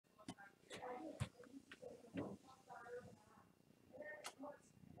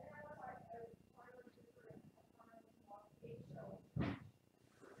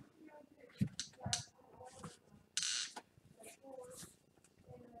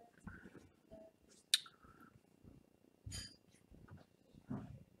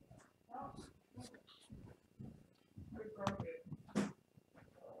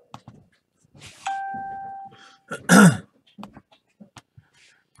Hold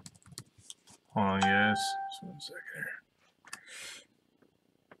on, guys. Just 1 second here.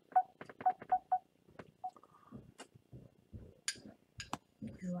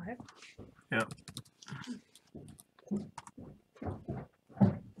 You're live? Yep.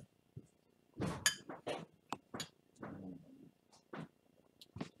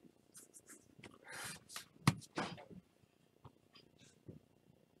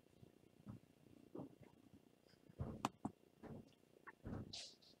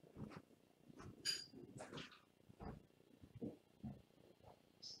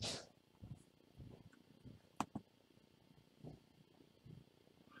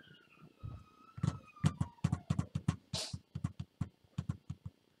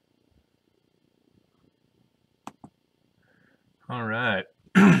 All right.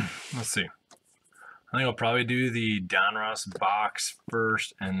 Let's see. I think I'll probably do the Donruss box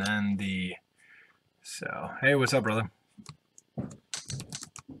first and then the... So, hey, what's up, brother?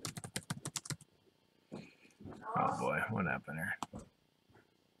 Oh boy, what happened here?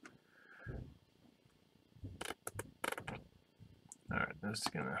 Alright, this is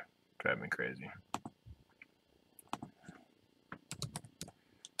gonna drive me crazy.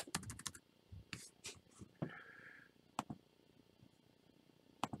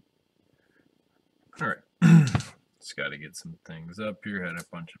 Alright. Just gotta get some things up here. Had a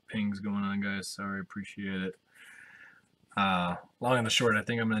bunch of pings going on, guys. Sorry, appreciate it. Long and the short, I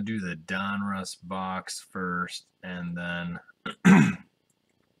think I'm gonna do the Donruss box first and then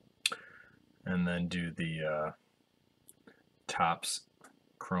and then do the Topps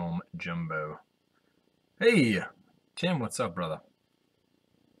Chrome Jumbo. Hey, Tim, what's up, brother?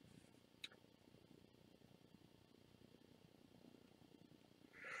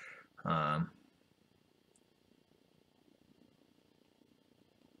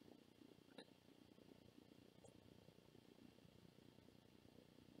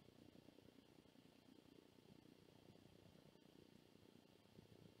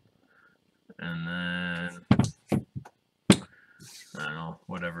 And then I don't know,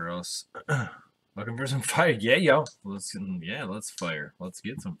 whatever else. Looking for some fire. Yeah, yo. Let's fire. Let's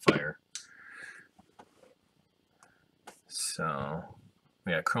get some fire. So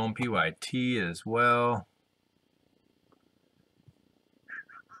we got Chrome PYT as well.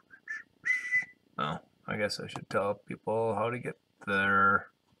 Oh, I guess I should tell people how to get there.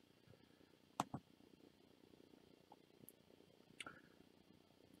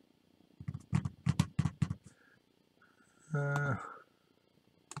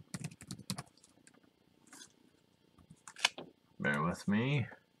 Bear with me.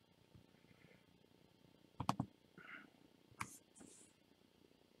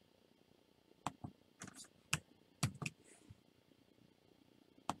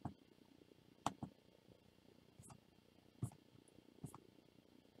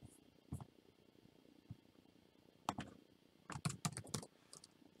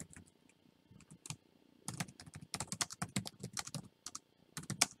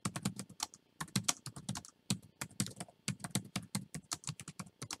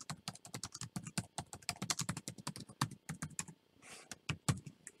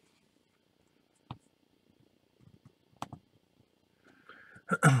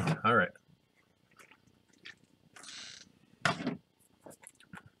 All right.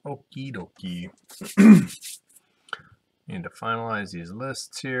 Okie dokie. Need to finalize these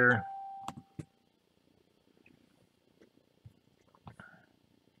lists here.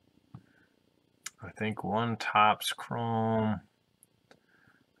 I think one Topps Chrome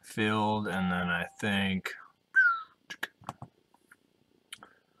filled, and then I think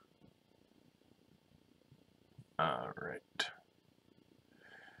all right.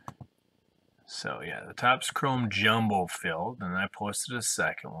 So yeah, the Topps Chrome Jumbo filled, and I posted a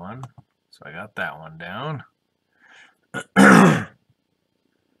second one. So I got that one down.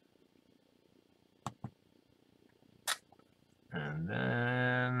 And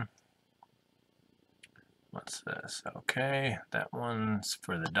then what's this? Okay, that one's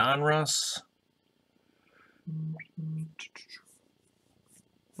for the Donruss.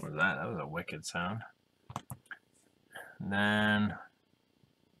 What was that? That was a wicked sound. And then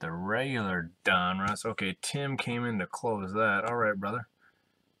the regular Donruss. Okay, Tim came in to close that. All right, brother.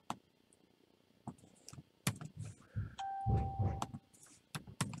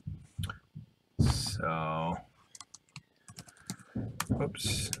 So,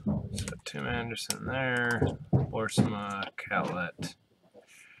 oops. So Tim Anderson there. Borsma, Catlett,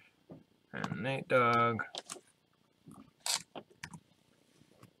 and Nate Dogg.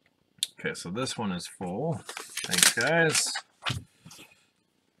 Okay, so this one is full. Thanks, guys.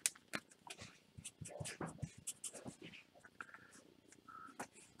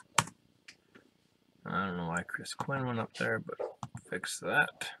 my Chris Quinn one up there, but fix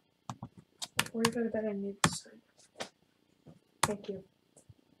that. Where you go that I need to sign? Thank you.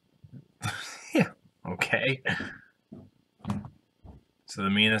 Yeah. Okay. So the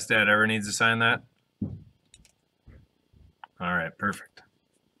meanest dad ever needs to sign that? All right, perfect.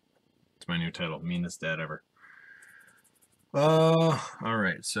 It's my new title, meanest dad ever. All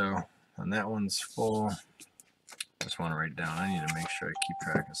right, so and that one's full. I just want to write down. I need to make sure I keep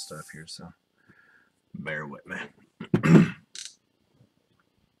track of stuff here, so bear with me.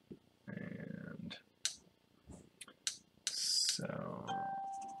 And so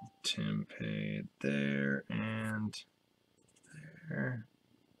Tim paid there and there.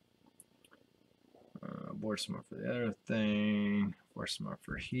 Borsma for the other thing. Borsma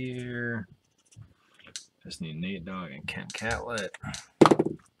for here. Just need Nate Dogg and Ken Catlett.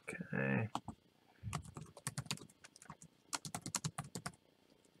 Okay.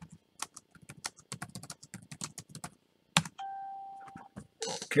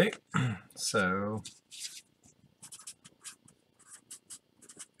 Okay, so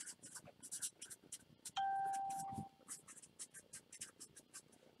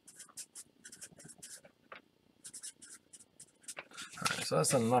alright, so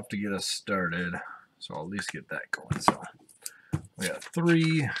that's enough to get us started. So I'll at least get that going. So we got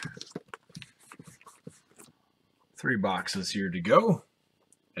three boxes here to go,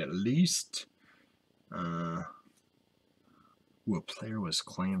 at least. A player was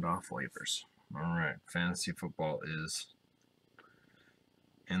claimed off waivers. All right, fantasy football is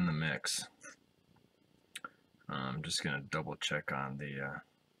in the mix. I'm just gonna double check on the.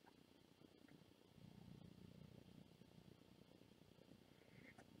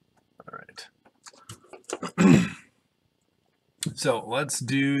 All right. So let's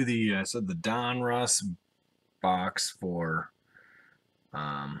do the the Donruss box for.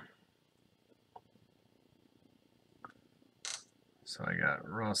 So I got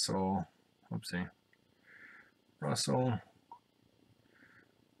Russell, oopsie, Russell,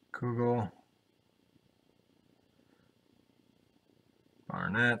 Kugel,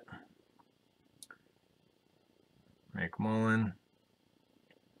 Barnett, McMullen,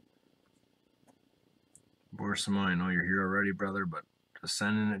 Borsma. I know you're here already, brother, but just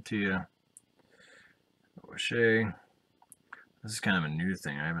sending it to you. O'Shea. This is kind of a new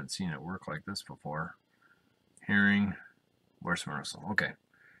thing. I haven't seen it work like this before. Herring. Borsma Russell. Okay.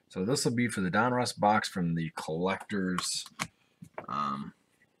 So this will be for the Donruss box from the collector's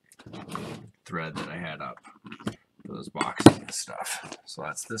thread that I had up for those boxes and stuff. So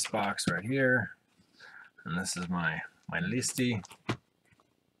that's this box right here. And this is my listy.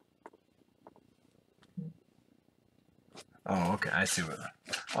 Oh, okay. I see what.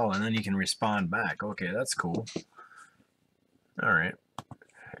 Oh, and then you can respond back. Okay, that's cool. All right.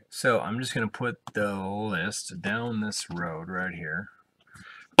 So I'm just going to put the list down this road right here.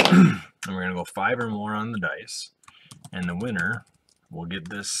 And we're going to go 5 or more on the dice. And the winner will get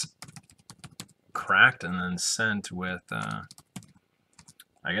this cracked and then sent with, I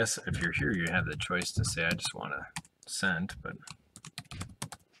guess if you're here, you have the choice to say, I just want to send, but.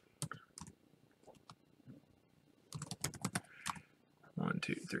 One,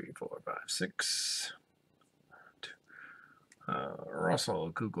 two, three, 4, 5, 6. Russell,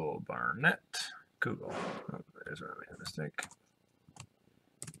 Google, Barnett, Google. Oh, there's where I made a mistake.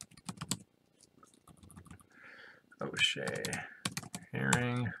 O'Shea,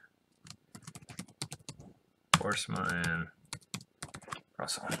 Herring, Borsma, and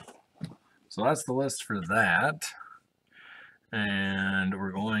Russell. So that's the list for that. And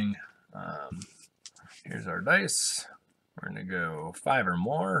we're going, here's our dice. We're going to go 5 or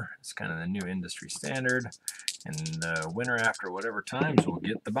more. It's kind of the new industry standard. And the winner after whatever times will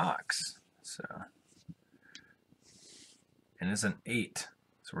get the box. So, and it's an 8.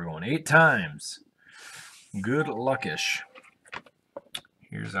 So we're going 8 times. Good luckish.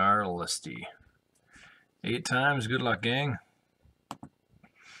 Here's our listy. 8 times. Good luck, gang.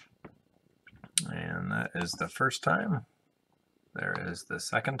 And that is the first time. There is the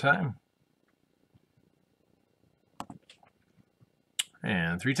second time.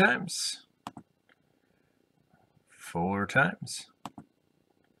 And 3 times. 4 times.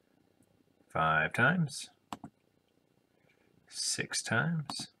 5 times. 6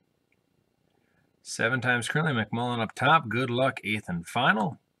 times. 7 times currently. McMullen up top. Good luck. 8th and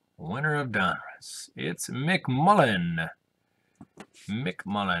final. Winner of Donruss. It's McMullen.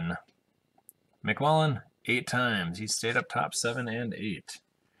 McMullen 8 times. He stayed up top 7 and 8.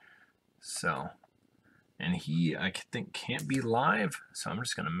 So, and he, I think, can't be live. So I'm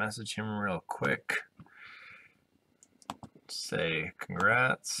just going to message him real quick. Say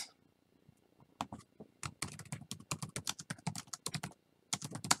congrats.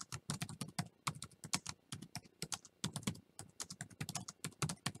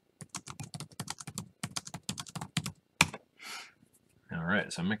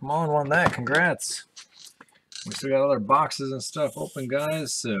 right, so McMullen won that. Congrats. We still got other boxes and stuff open,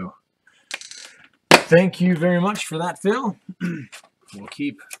 guys. So thank you very much for that, Phil. We'll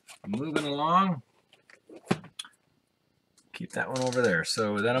keep moving along. Keep that one over there.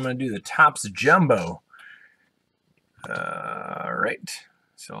 So then I'm going to do the Topps Jumbo. All right.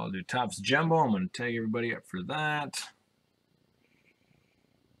 So I'll do Topps Jumbo. I'm going to tag everybody up for that.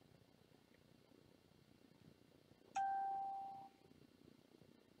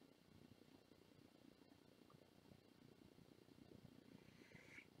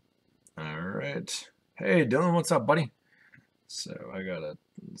 All right. Hey, Dylan, what's up, buddy? So I got to,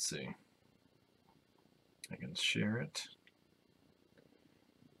 let's see. I can share it.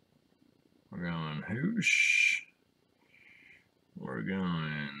 We're going Hoosh. We're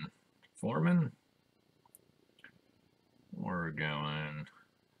going Foreman. We're going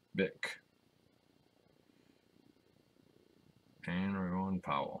Bick. And we're going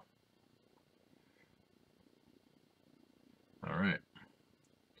Powell. All right.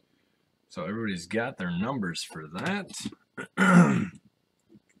 So everybody's got their numbers for that.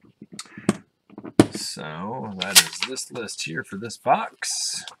 So that is this list here for this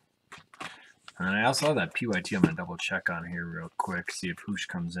box. And I also have that PYT I'm going to double check on here real quick, see if Hoosh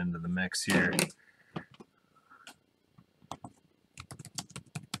comes into the mix here.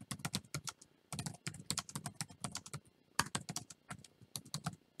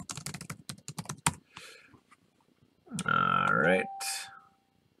 All right.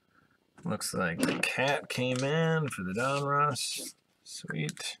 Looks like the cat came in for the Donruss.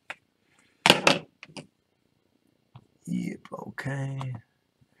 Sweet. Yep, okay.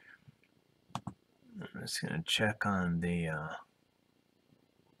 I'm just going to check on the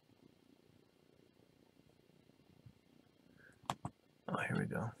oh, here we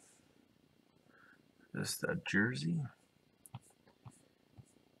go. This the jersey.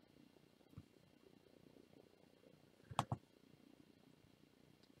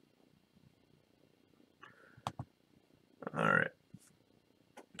 All right.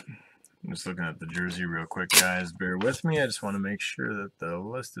 I'm just looking at the jersey real quick, guys. Bear with me. I just want to make sure that the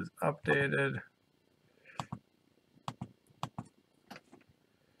list is updated.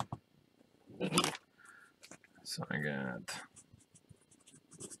 So I got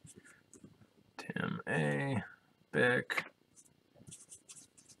Tim A, Bick,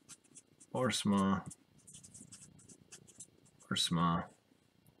 Orsma,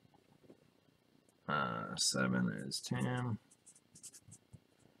 7 is Tim.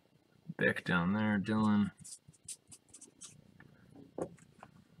 Bick down there, Dylan.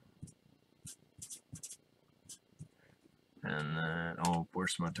 And then, oh,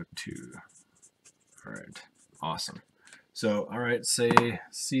 Borsma took 2. All right, awesome. So, all right, see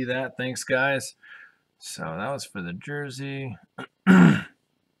that. Thanks, guys. So that was for the jersey.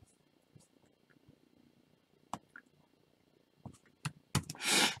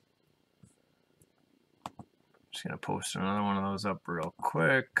 Just gonna post another one of those up real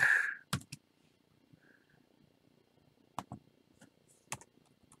quick.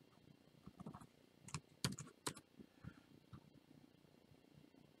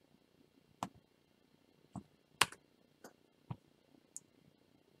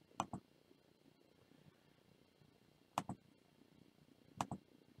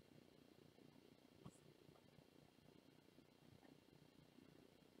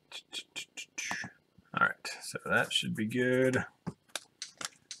 All right, so that should be good.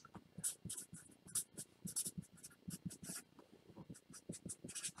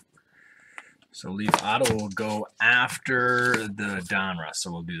 So Leaf Auto will go after the Donruss.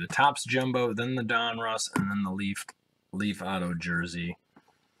 So we'll do the Topps Jumbo, then the Donruss, and then the Leaf Auto jersey,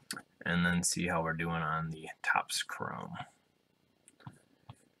 and then see how we're doing on the Topps Chrome.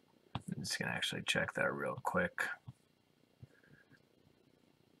 I'm just gonna actually check that real quick.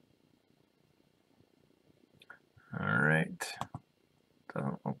 All right,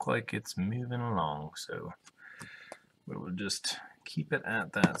 doesn't look like it's moving along, so we will just keep it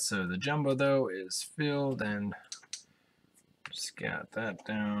at that. So the Jumbo though is filled, and just got that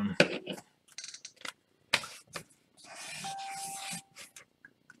down.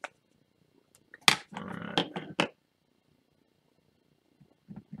 All right.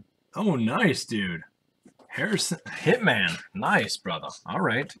 Oh, nice, dude. Harrison Hitman, nice, brother. All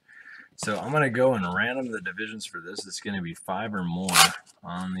right. So I'm going to go and random the divisions for this. It's going to be 5 or more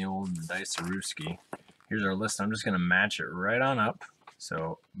on the old Dice-A-Rooski. Here's our list. I'm just going to match it right on up.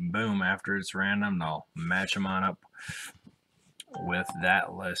 So boom, after it's random, I'll match them on up with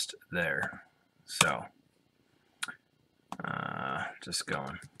that list there. So just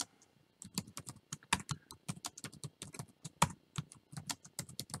going.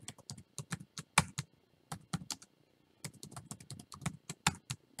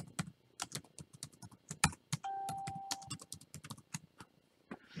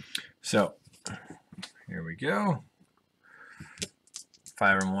 So here we go.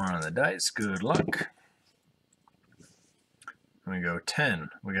 5 or more on the dice. Good luck. We go 10.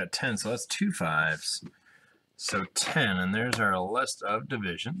 We got 10, so that's 2 5s. So 10, and there's our list of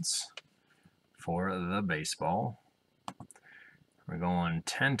divisions for the baseball. We're going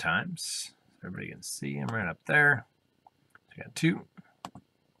 10 times. Everybody can see them right up there. We got 2.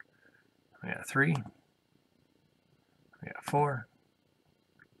 We got 3. We got 4,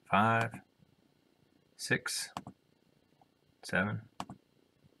 5, 6, 7,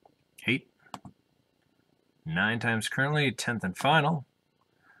 8, 9 times currently, 10th and final.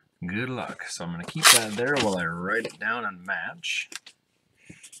 Good luck. So I'm going to keep that there while I write it down and match.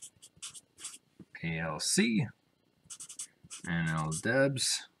 ALC, NL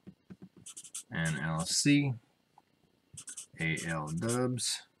Dubs, NLC, AL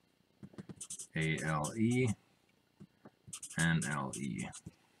Dubs, ALE, NLE.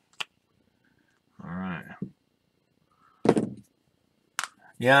 All right.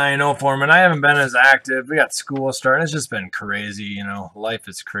 Yeah, I know, Foreman. I haven't been as active. We got school starting. It's just been crazy, you know. Life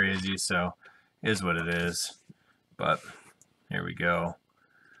is crazy, so it is what it is. But here we go.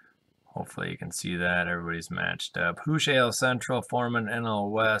 Hopefully you can see that. Everybody's matched up. Hoosh AL Central, Foreman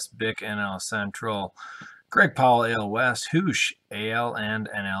NL West, Bick NL Central, Greg Powell AL West, Hoosh AL and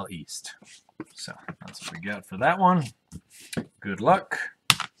NL East. So that's what we got for that one. Good luck.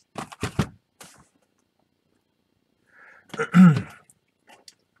 Got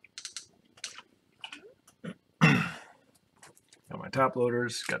my top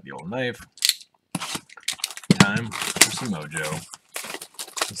loaders, got the old knife. Time for some mojo.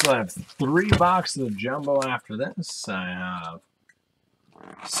 So I have 3 boxes of jumbo after this. I have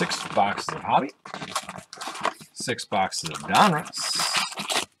 6 boxes of hobby, 6 boxes of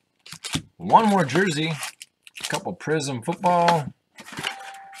Donruss, 1 more jersey, a couple Prism football.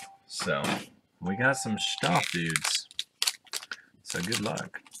 So we got some stuff, dudes. So good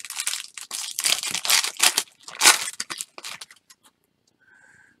luck.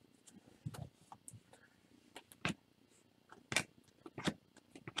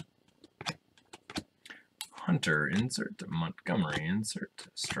 Hunter, insert. Montgomery, insert.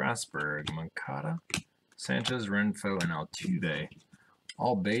 Strasburg, Moncada, Sanchez, Renfro, and Altuve.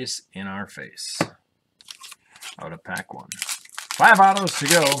 All base in our face. Out of pack 1. 5 autos to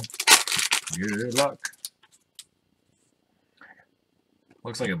go. Good luck.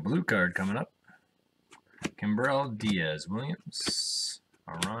 Looks like a blue card coming up. Kimbrel, Diaz, Williams,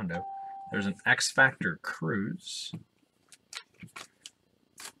 Arondo. There's an X Factor Cruz.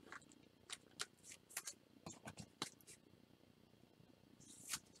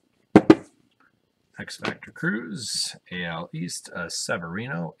 X Factor Cruz, AL East,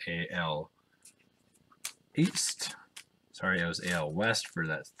 Severino, AL East. Sorry, I was AL West for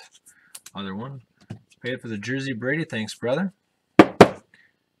that other one. Paid for the jersey, Brady. Thanks, brother.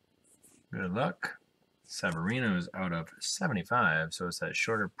 Good luck. Severino is out of 75, so it's that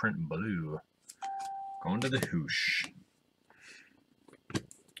shorter print blue. Going to the Hoosh.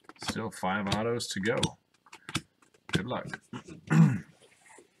 Still 5 autos to go. Good luck.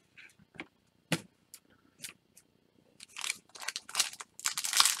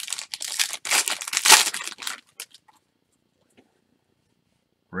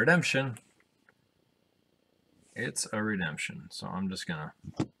 Redemption. It's a redemption. So I'm just going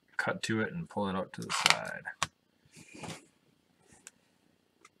to cut to it and pull it out to the side.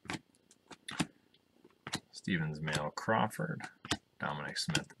 Stevens Mail Crawford. Dominic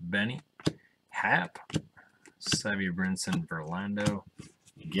Smith Benny. Hap. Sevy Brinson Verlando.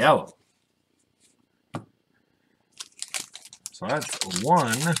 Gallo. So that's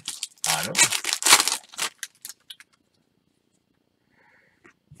 1 auto.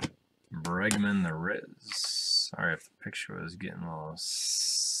 Bregman the Riz. Sorry if the picture was getting a little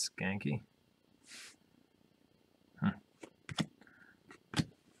skanky.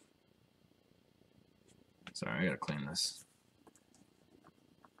 Sorry, I gotta clean this.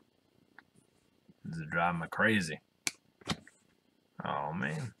 This is driving me crazy. Oh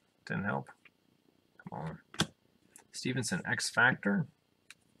man, didn't help. Come on. Stevenson X Factor.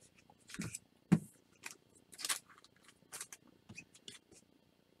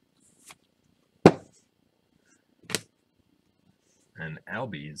 And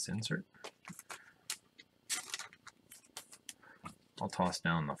Albies insert. I'll toss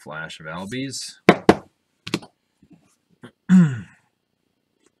down the flash of Albies.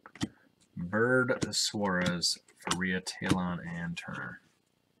 Bird, Suarez, Faria, Talon, and Turner.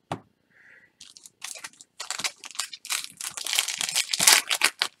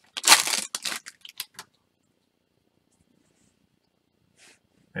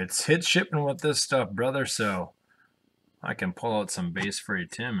 It's hit shipping with this stuff, brother, so I can pull out some base for you,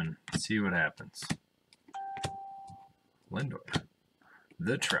 Tim, and see what happens. Lindor,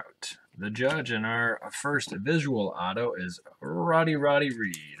 the Trout, the Judge, and our first visual auto is Roddy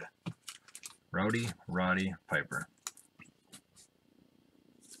Reed. Roddy Piper.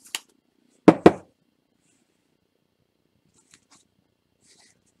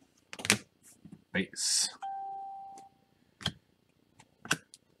 Base.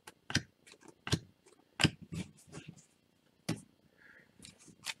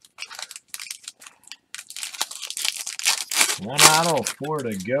 One auto, 4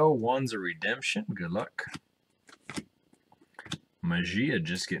 to go. One's a redemption. Good luck. Mejia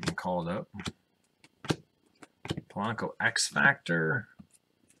just getting called up. Polanco X Factor.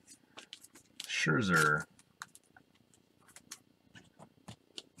 Scherzer.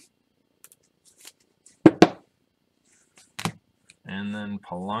 And then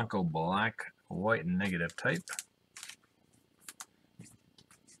Polanco black, white, and negative type.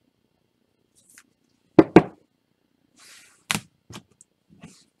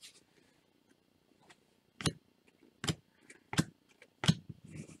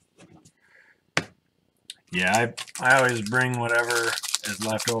 Yeah, I always bring whatever is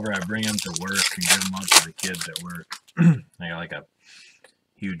left over. I bring them to work and give them out to the kids at work. I got like a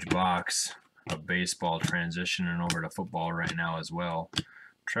huge box of baseball transitioning over to football right now as well.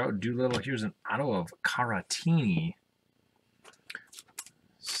 Trout, Doolittle. Here's an auto of Caratini.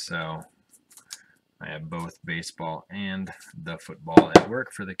 So I have both baseball and the football at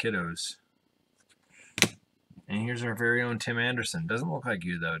work for the kiddos. And here's our very own Tim Anderson. Doesn't look like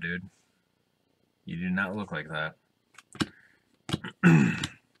you though, dude. You do not look like that.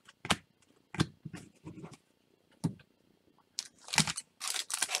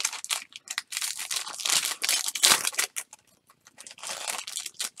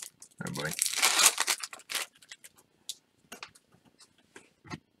 Oh boy.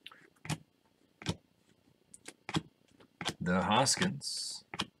 The Hoskins,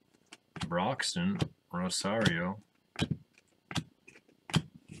 Broxton, Rosario.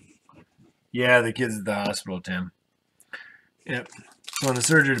 Yeah, the kids at the hospital, Tim. Yep. So in the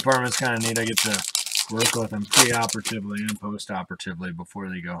surgery department's kind of neat. I get to work with them pre-operatively and post-operatively before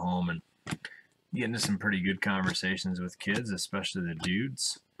they go home and get into some pretty good conversations with kids, especially the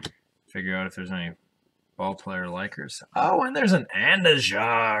dudes. Figure out if there's any ball player likers. Oh, and there's an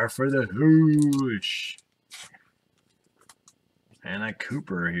Andajar for the Hoosh. And a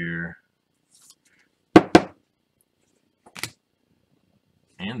Cooper here.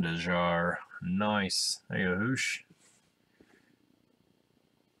 Andajar. Nice. There you go, Hoosh.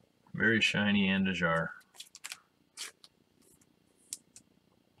 Very shiny Andajar.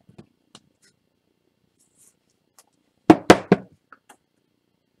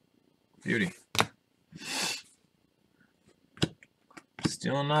 Beauty.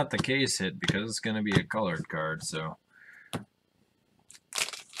 Still not the case hit because it's going to be a colored card, so I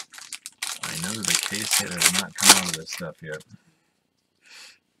know that the case hit has not come out of this stuff yet.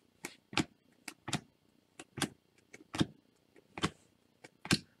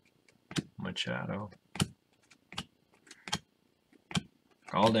 Machado.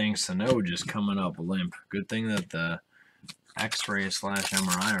 Galdang Sano just coming up limp. Good thing that the X-ray /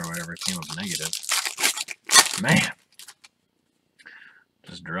 MRI or whatever came up negative. Man,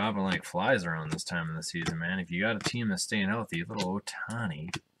 just dropping like flies around this time of the season, man. If you got a team that's staying healthy, little Ohtani.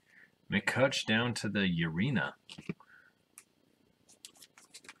 McCutch down to the Urena.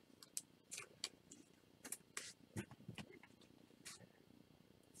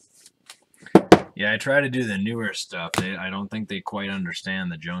 Yeah, I try to do the newer stuff. I don't think they quite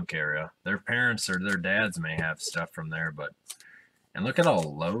understand the junk era. Their parents or their dads may have stuff from there, but... And look at how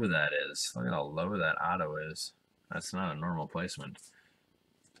low that is. Look at how low that auto is. That's not a normal placement.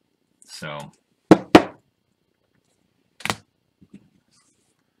 So...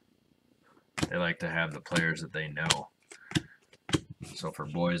 They like to have the players that they know. So for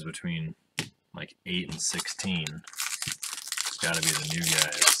boys between like 8 and 16, it's got to be the new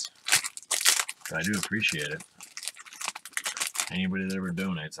guys. But I do appreciate it. Anybody that ever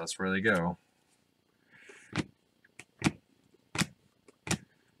donates, that's where they go.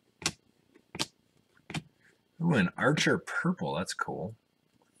 Ooh, an Archer purple. That's cool.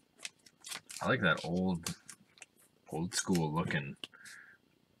 I like that old school looking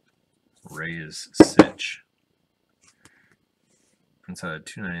Rays Sitch. Inside of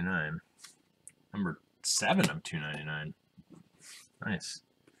 $2.99. Number 7 of $2.99. Nice.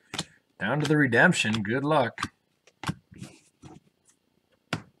 Down to the redemption. Good luck.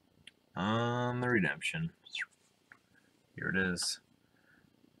 On the redemption. Here it is.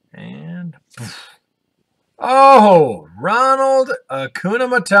 And oh, Ronald Acuna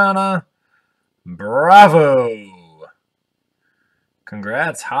Matata. Bravo.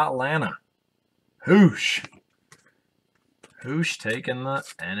 Congrats, Hotlanta. Hoosh. Hoosh taking the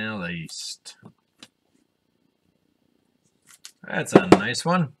NL East. That's a nice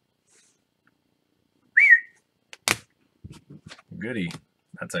one. Goody.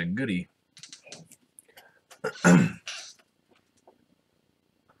 That's a goody.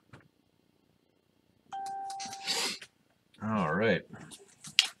 All right.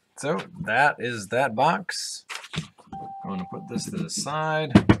 So that is that box. I'm going to put this to the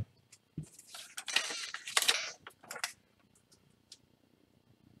side.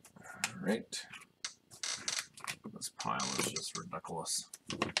 All right. This pile is just ridiculous.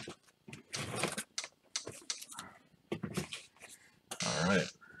 All right.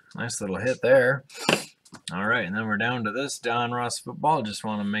 Nice little hit there. All right, and then we're down to this Donruss football. Just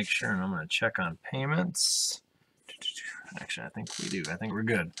want to make sure, and I'm going to check on payments. Actually, I think we do. I think we're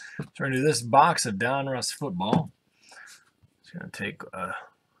good. So we're going to do this box of Donruss football. It's going to take a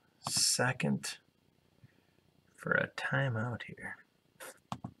second for a timeout here.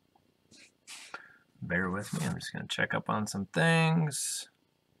 Bear with me. I'm just going to check up on some things.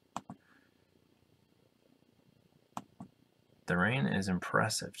 The rain is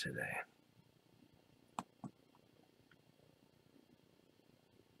impressive today.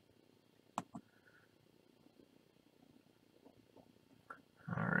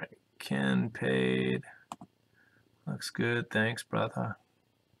 All right, Ken paid. Looks good. Thanks, brother.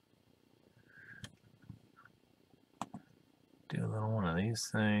 Do a little one of these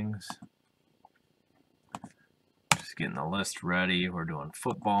things. Just getting the list ready. We're doing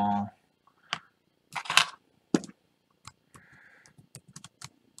football.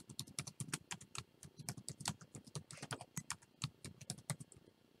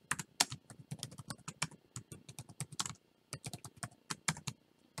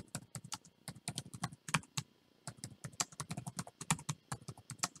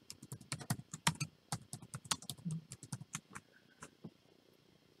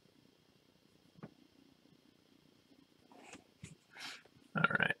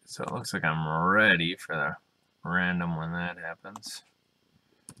 All right, so it looks like I'm ready for the random when that happens.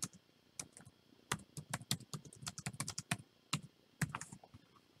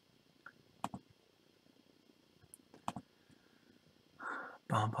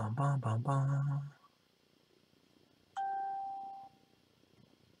 Bum, bum, bum, bum, bum.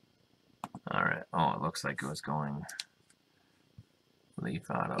 All right. Oh, it looks like it was going Leaf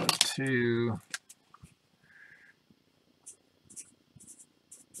Auto 2.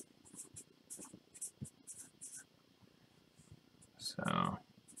 So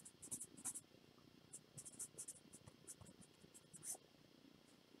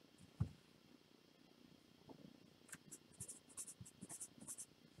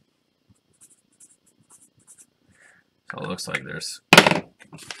it looks like there's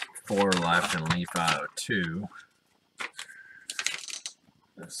 4 left in Leaf Auto 2.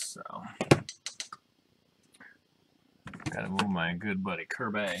 So gotta move my good buddy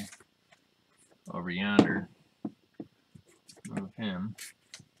Kirby over yonder. Move him.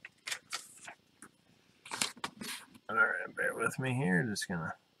 All right, bear with me here. Just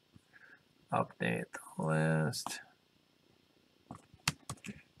gonna update the list.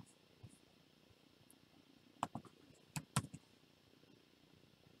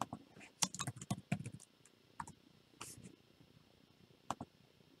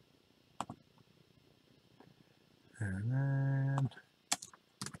 And then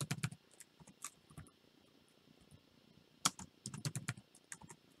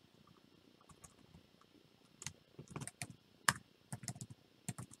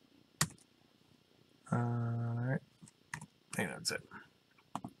all right, I think that's it.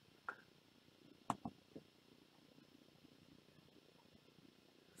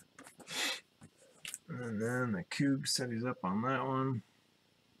 And then the cube set he's up on that one.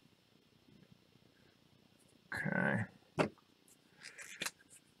 Okay.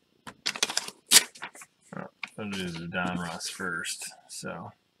 Oh, I'll do the Donruss first.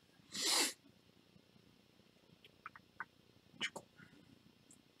 So.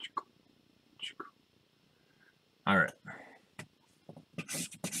 All right.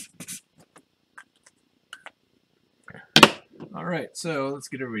 All right, so let's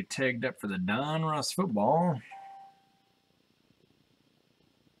get everybody tagged up for the Donruss football.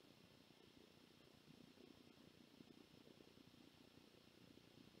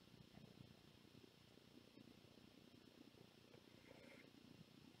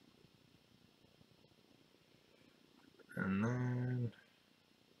 And then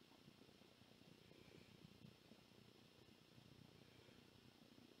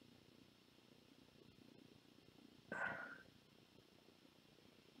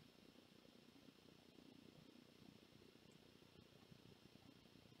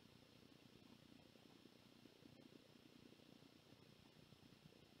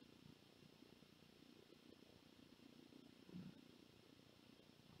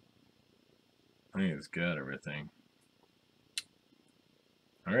think it's got everything.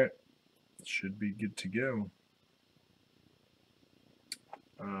 Alright. Should be good to go.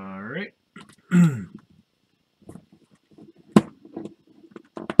 Alright.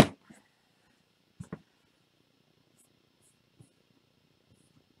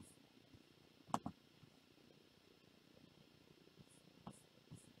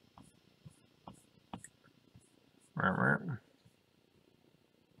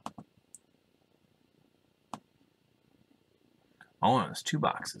 Oh, it's 2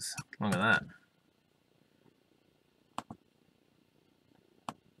 boxes. Look at that.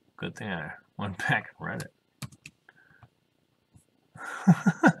 Good thing I went back and read it.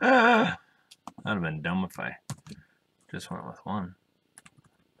 That'd have been dumb if I just went with one.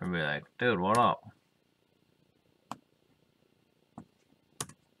 I'd be like, dude, what up?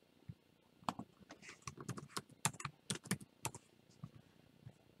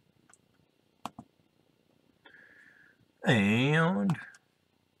 And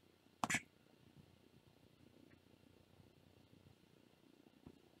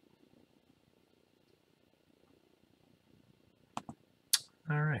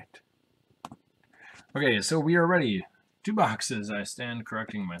all right. Okay, so we are ready. 2 boxes. I stand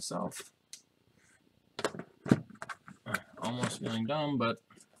correcting myself. Almost feeling dumb, but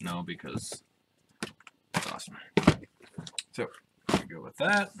no, because it's awesome. So we go with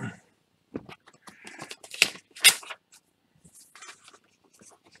that.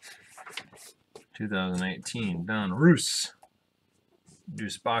 (2018) Donruss.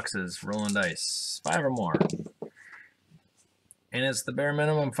 Juice boxes, rolling dice, 5 or more. And it's the bare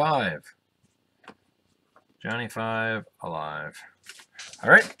minimum 5. Johnny 5, alive.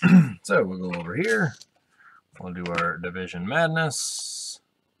 Alright, so we'll go over here. We'll do our Division Madness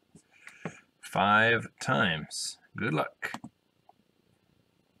 5 times. Good luck.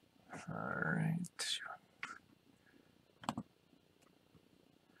 Alright. So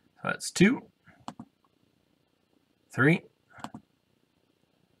that's 2, 3,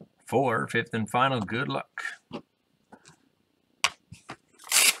 4, 5th and final. Good luck.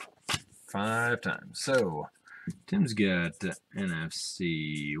 5 times. So Tim's got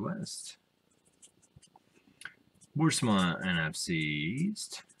NFC West, Boersma NFC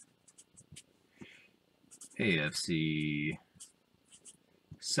East, AFC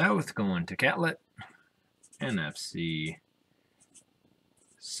South going to Catlett, NFC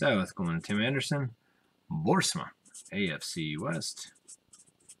South going to Tim Anderson, Boersma AFC West,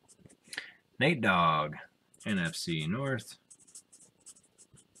 Nate Dogg NFC North,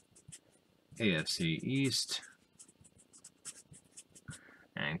 AFC East,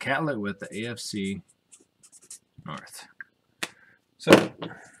 and Catlett with the AFC North. So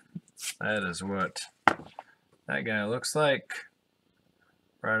that is what that guy looks like.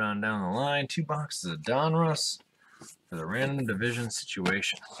 Right on down the line, 2 boxes of Donruss for the random division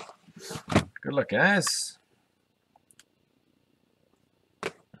situation. Good luck, guys.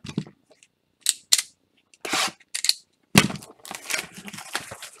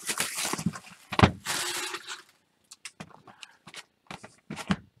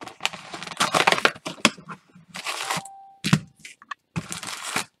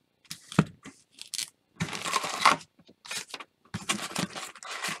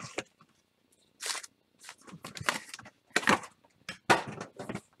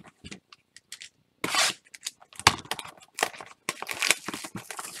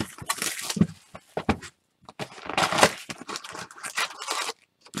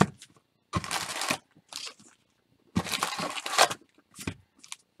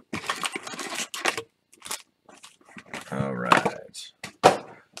 All right.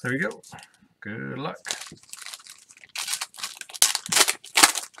 There we go. Good luck.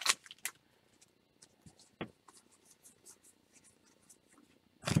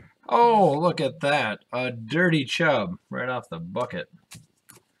 Oh, look at that. A dirty chub right off the bucket.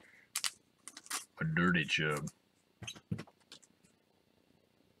 A dirty chub.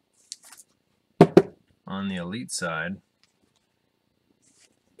 On the elite side.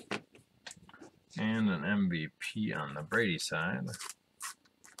 And an MVP on the Brady side.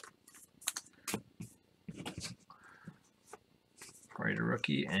 Right, a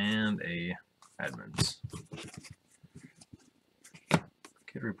rookie and a Edmonds.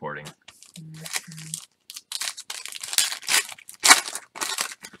 Kid reporting.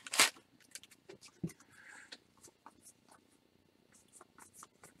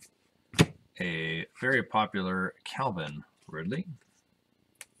 A very popular Calvin Ridley.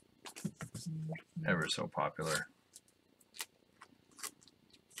 Ever so popular.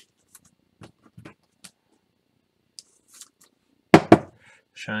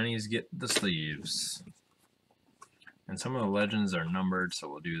 Shinies get the sleeves. And some of the legends are numbered, so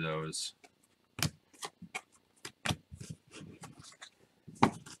we'll do those.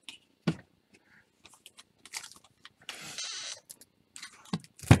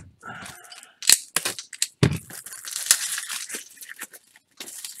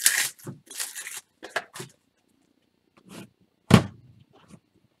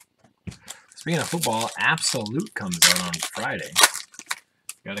 Speaking of football, Absolute comes out on Friday.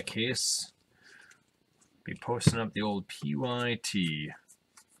 Got a case. Be posting up the old PYT.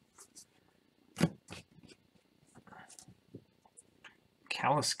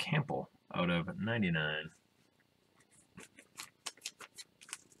 Callis Campbell out of 99.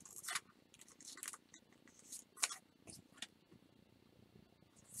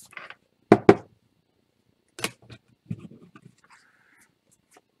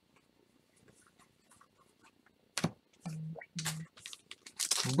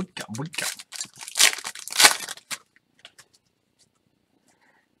 Wicca.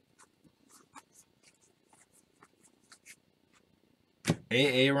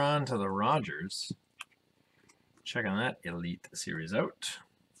 Aaron to the Rogers. Checking that Elite Series out.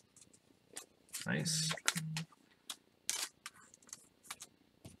 Nice.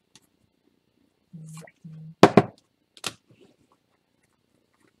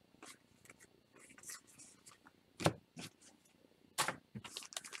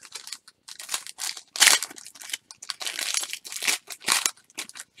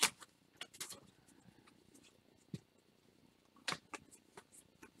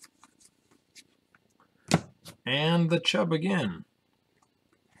 And the Chubb again.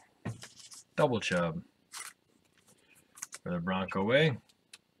 Double Chubb for the Bronco way.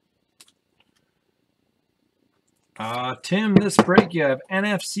 Tim, this break you have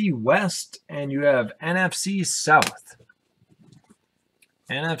NFC West and you have NFC South.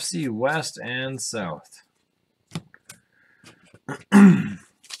 NFC West and South. So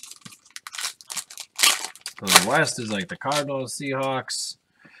the West is like the Cardinals, Seahawks.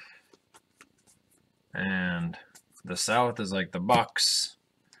 And the South is like the Bucks.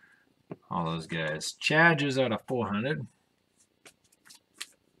 All those guys. Chad is out of 400.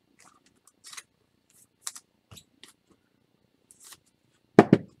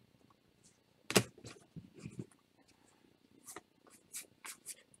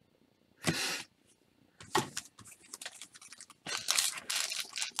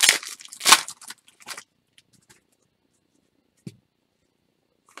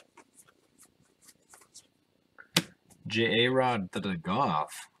 J.A.Rod to the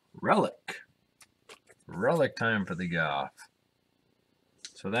Goff. Relic. Relic time for the Goff.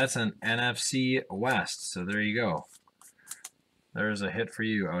 So that's an NFC West. So there you go. There's a hit for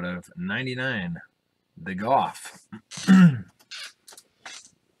you out of 99. The Goff.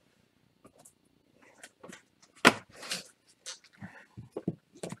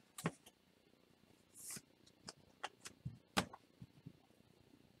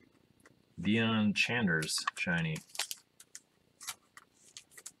 Deion Chanders shiny.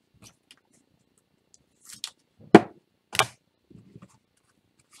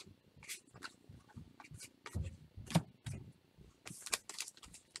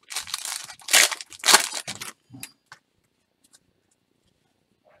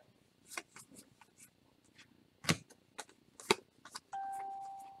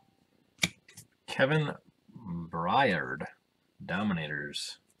 Kevin Byard,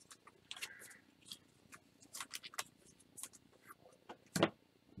 Dominators.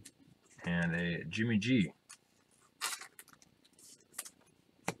 And a Jimmy G.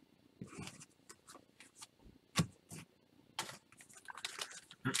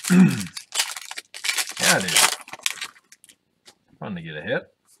 Yeah, dude. Fun to get a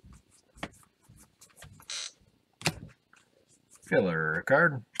hit. Filler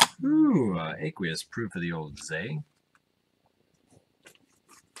card. Ooh, aqueous proof of the old Zay.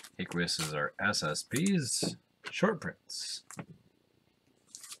 Aqueous is our SSPs. Short prints.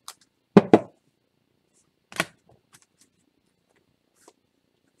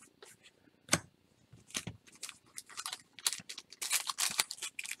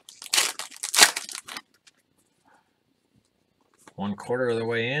 One quarter of the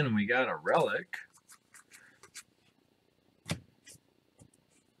way in, we got a relic.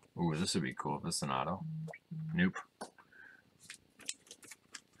 Ooh, this would be cool if this is an auto. Nope.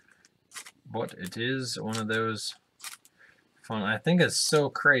 But it is one of those fun. I think it's so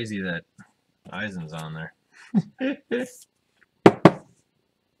crazy that Eisen's on there.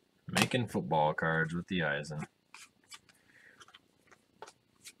 Making football cards with the Eisen.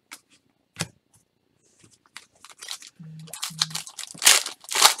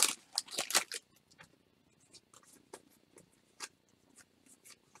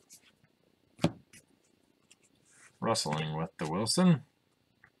 Rustling with the Wilson.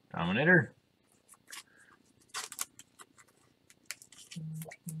 Dominator.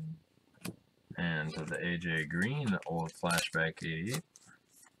 And to the AJ Green, the old flashback 88.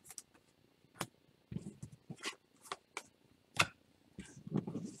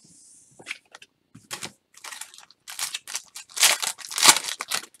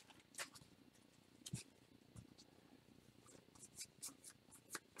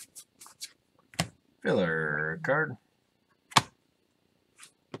 Filler card.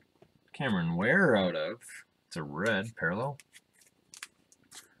 Cameron Ware out of. It's a red parallel.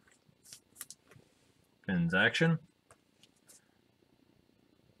 Pins action.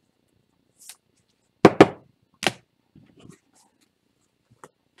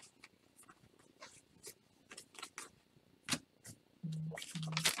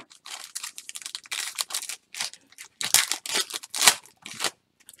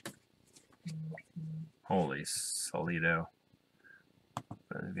 Holy Solido.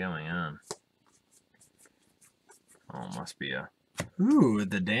 What is going on? Oh, must be a... Ooh,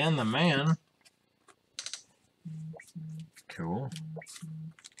 the Dan the Man. Cool.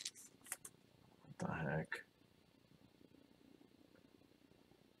 What the heck?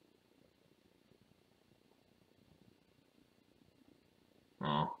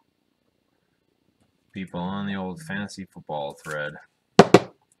 Oh. People on the old fantasy football thread.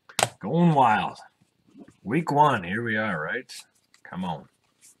 Going wild. Week 1, here we are, right? Come on.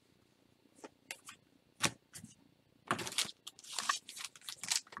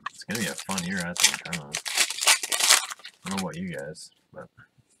 It's going to be a fun year, I think. I don't know about you guys, but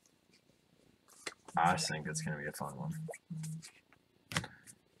I think it's going to be a fun one.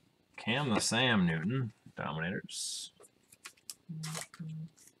 Cam the Sam Newton, Dominators.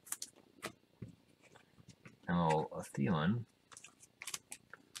 And a little Thielen.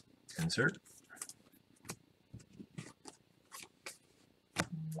 Insert.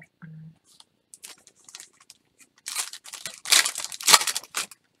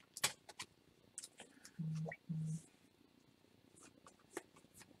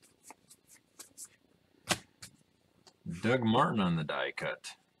 Doug Martin on the die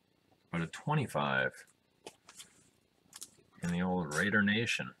cut. Out of 25 in the old Raider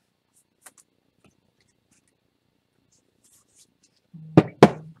Nation.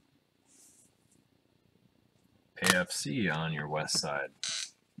 AFC on your west side.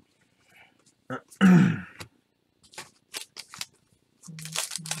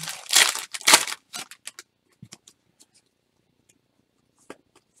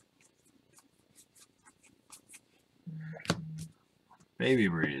 Baby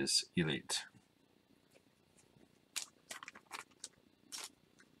Breeze Elite.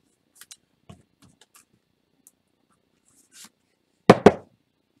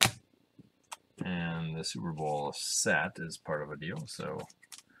 And the Super Bowl set is part of a deal, so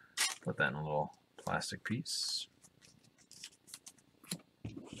put that in a little plastic piece.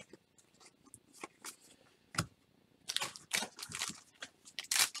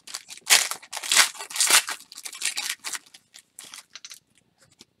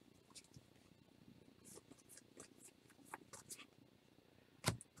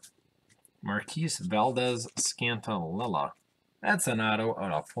 Marquise Valdez Scantilla. That's an auto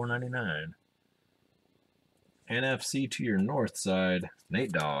out of $4.99. NFC to your north side,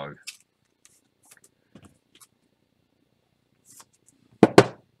 Nate Dogg.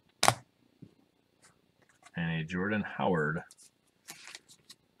 And a Jordan Howard.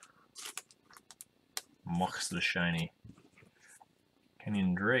 Mux the Shiny.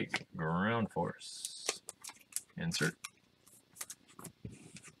 Kenyon Drake, Ground Force. Insert.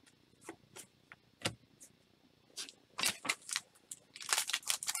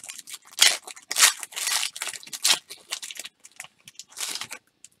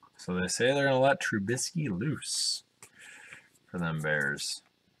 So they say they're going to let Trubisky loose for them Bears.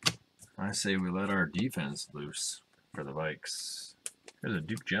 I say we let our defense loose for the Vikes. Here's a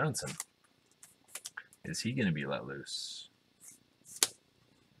Duke Johnson. Is he going to be let loose?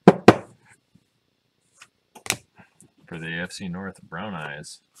 For the AFC North, Brown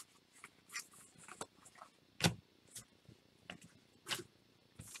Eyes.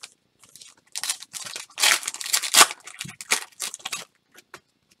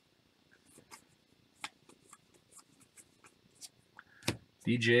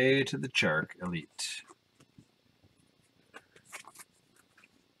 DJ to the Chark Elite.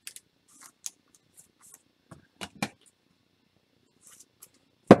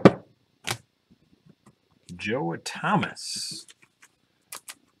 Joe Thomas.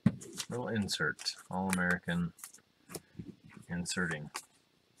 Little insert. All-American inserting.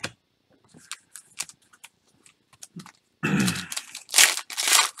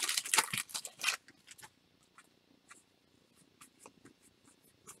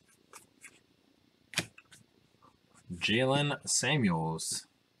 Jalen Samuels.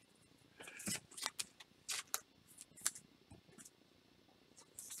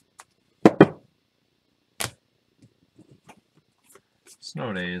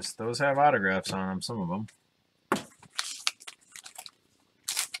 Snow Days. Those have autographs on them, some of them.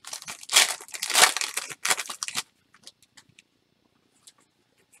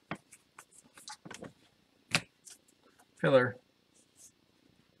 Filler.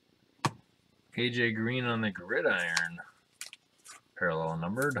 AJ Green on the gridiron. Parallel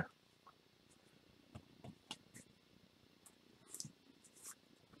numbered.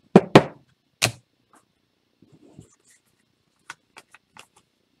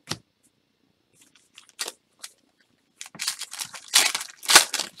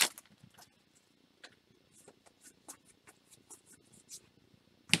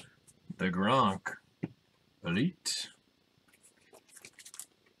 The Gronk Elite.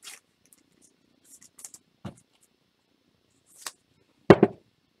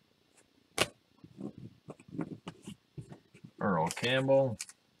 Earl Campbell,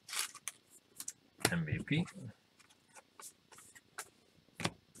 MVP.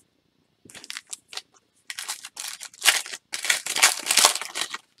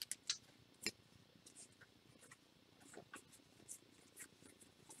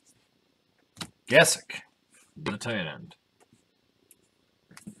 Gesick, the tight end.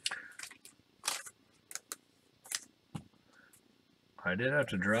 I did have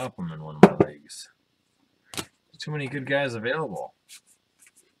to drop him in one of my leagues. Too many good guys available.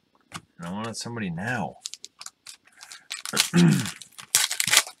 And I wanted somebody now.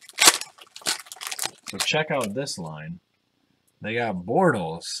 So check out this line. They got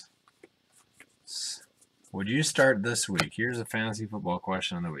Bortles. Would you start this week? Here's a fantasy football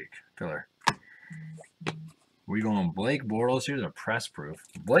question of the week. Filler. We going Blake Bortles? Here's a press proof.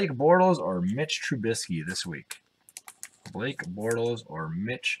 Blake Bortles or Mitch Trubisky this week? Blake Bortles or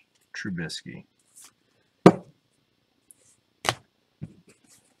Mitch Trubisky?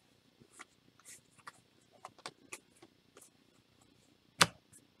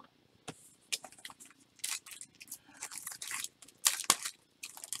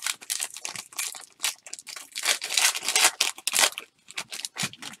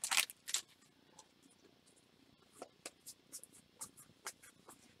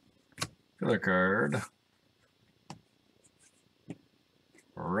 Filler card.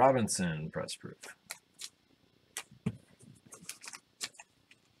 Robinson press proof.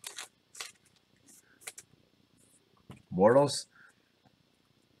 Bortles?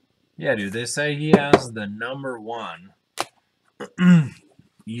 Yeah, dude, they say he has the #1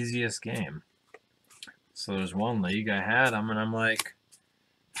 easiest game. So there's one league I had him, and I'm like,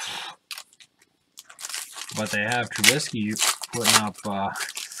 but they have Trubisky putting up,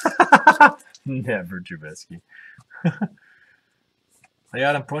 never Trubisky. They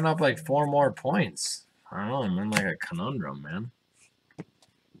got him putting up like 4 more points. I don't know, I'm in like a conundrum, man.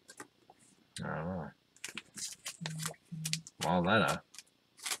 I don't know. Walletta.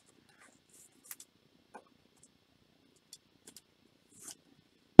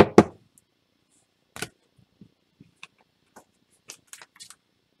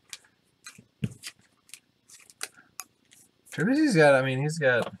 Trubisky's got, I mean, he's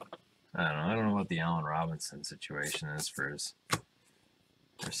got, I don't know what the Allen Robinson situation is for his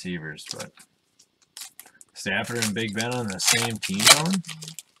receivers, but Stafford and Big Ben on the same team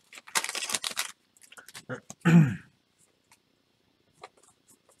going?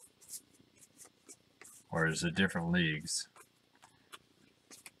 Or is it different leagues?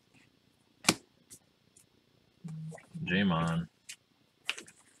 Jamon.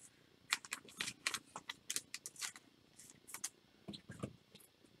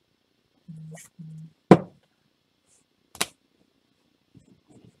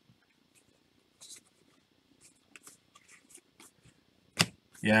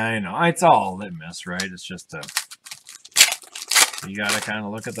 Yeah, I know. It's all litmus, right? It's just you got to kind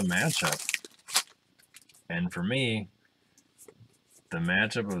of look at the matchup. And for me, the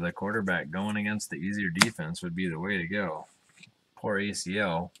matchup of the quarterback going against the easier defense would be the way to go. Poor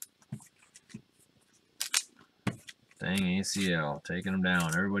ACL. Dang ACL, taking him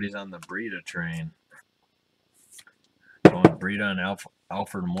down. Everybody's on the Breida train. Going Breida and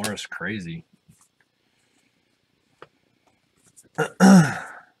Alfred Morris crazy.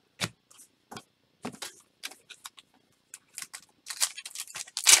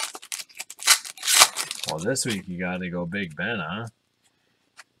 Well, this week you got to go Big Ben, huh?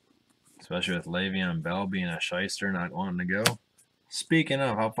 Especially with Le'Veon Bell being a shyster, not wanting to go. Speaking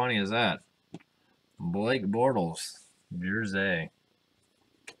of, how funny is that? Blake Bortles, Jersey.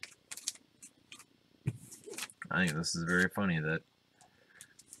 I think this is very funny that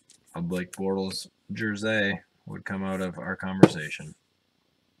a Blake Bortles jersey would come out of our conversation.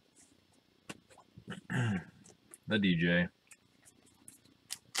 The DJ.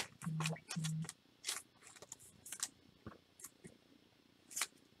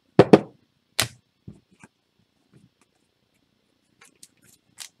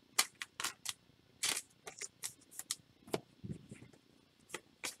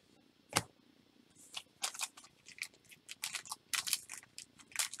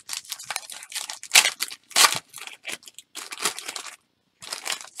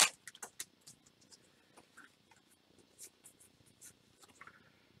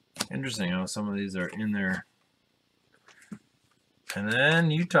 Interesting how some of these are in there. And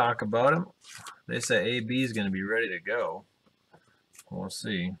then you talk about them. They say AB is going to be ready to go. We'll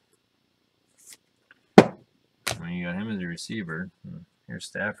see. When you got him as a receiver. Here's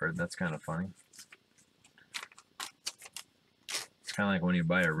Stafford. That's kind of funny. It's kind of like when you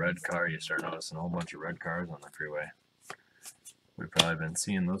buy a red car, you start noticing a whole bunch of red cars on the freeway. We've probably been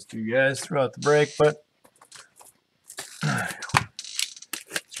seeing those two guys throughout the break, but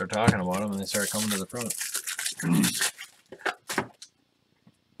start talking about them and they start coming to the front.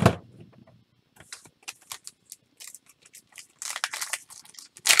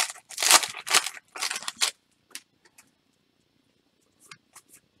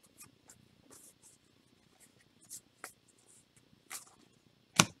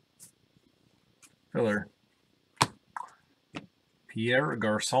 Filler. Pierre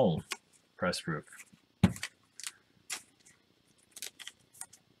Garçon, press proof.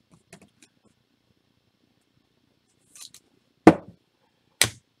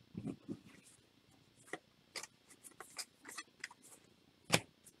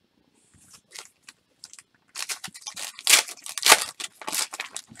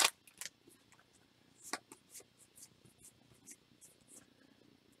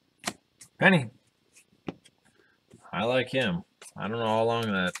 Penny. I like him. I don't know how long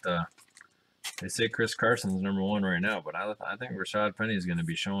that they say Chris Carson's #1 right now, but I think Rashad Penny is going to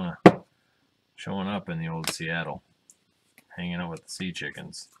be showing up in the old Seattle, hanging out with the Sea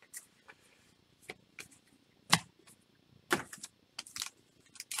Chickens.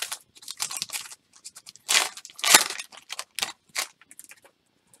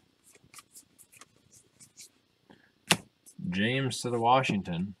 James to the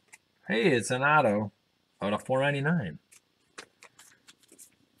Washington. Hey, it's an auto out of 499.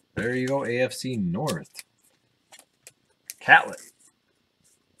 There you go, AFC North. Catlett.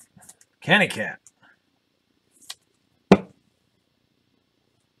 Canny Cat.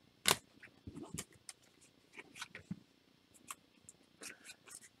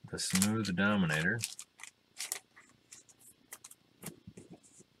 The Smooth Dominator.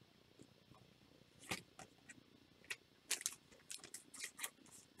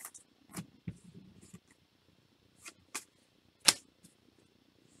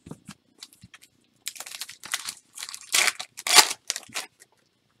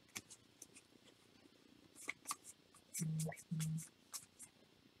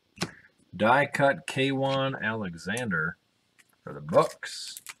 Die cut K1 Alexander for the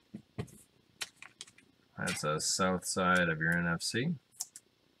Bucks. That's a south side of your NFC.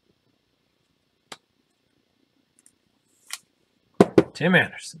 Tim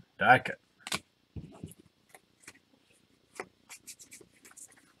Anderson, die cut.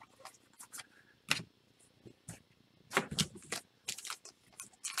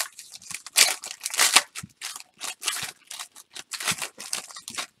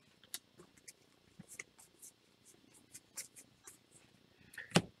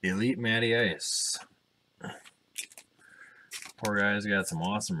 Elite Matty Ice. Poor guy's got some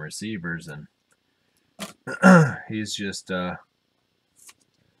awesome receivers, and he's just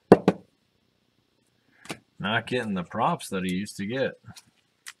not getting the props that he used to get.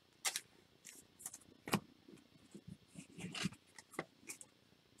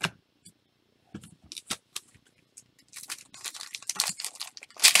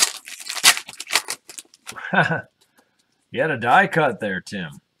 You had a die cut there,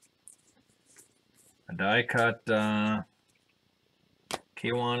 Tim. A die cut K1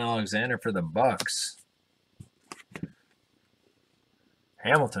 Alexander for the Bucks.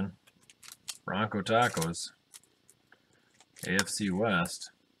 Hamilton. Bronco Tacos. AFC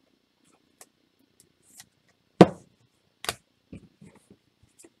West.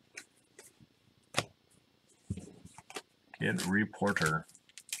 Kid Reporter.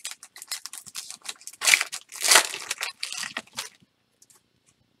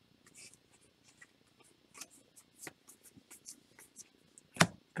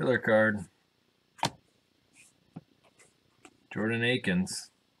 Filler card. Jordan Akins.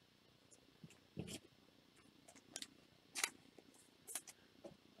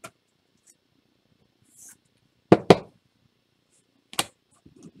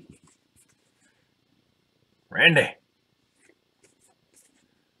 Randy.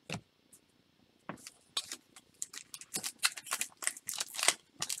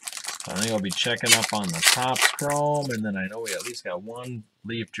 I think I'll be checking up on the Topps Chrome, and then I know we at least got one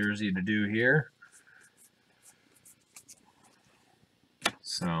Leaf jersey to do here.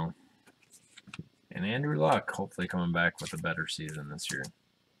 So, and Andrew Luck, hopefully coming back with a better season this year.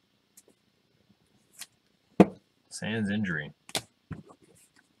 Sans injury.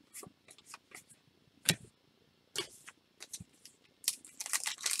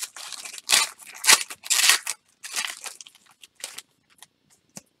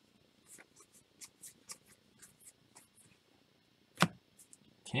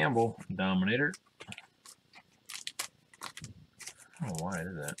 Campbell, Dominator. I don't know why I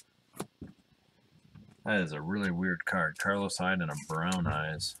did that. That is a really weird card. Carlos Hyde and a brown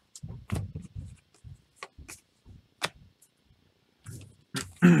eyes.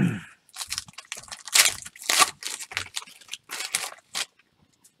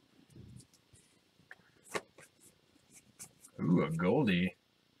 Ooh, a Goldie.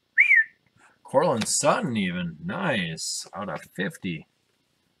 Cortland Sutton even. Nice. Out of 50.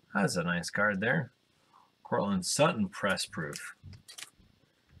 That's a nice card there. Cortland Sutton press proof.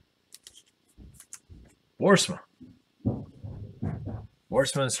 Borsma.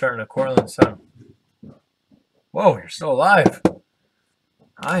 Borsma is starting a Cortland Sutton. Whoa, you're still alive.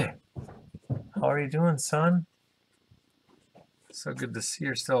 Hi. How are you doing, son? So good to see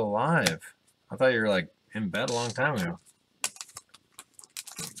you're still alive. I thought you were like in bed a long time ago.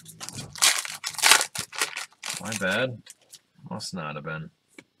 My bad. Must not have been.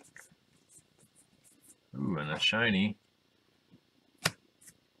 Ooh, and a shiny.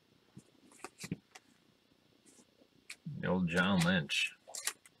 The old John Lynch.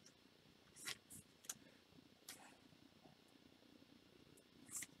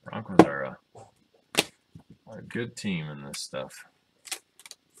 Broncos are a good team in this stuff.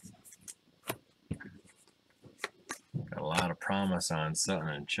 Got a lot of promise on Sutton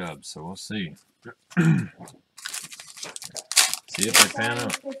and Chubb, so we'll see. See if they pan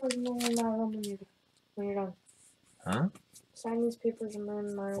out. When you're done. Huh? Sign these papers and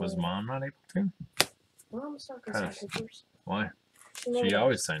then my. Was Mom not able to? Mom's not gonna sign papers. Why? She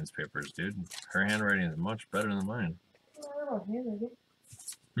always signs papers, dude. Her handwriting is much better than mine. I don't know handwriting.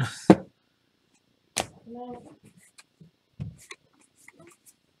 No.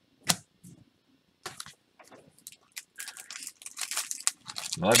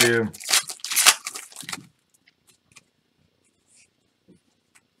 Love you.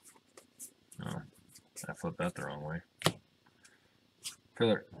 Oh, I flipped that the wrong way.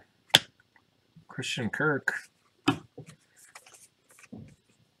 Filler. Christian Kirk. I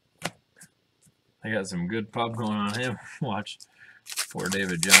got some good pub going on him. Watch. Poor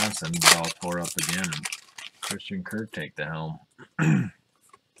David Johnson all tore up again, and Christian Kirk take the helm.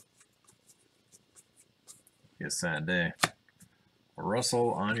 Be a sad day.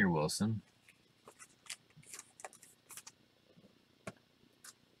 Russell on your Wilson.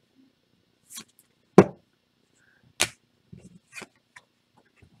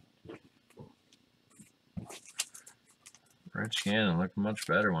 Rich Gannon looked much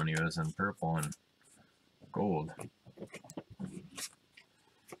better when he was in purple and gold.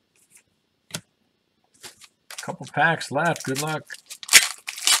 Couple packs left. Good luck.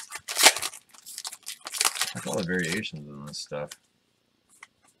 I like all the variations in this stuff.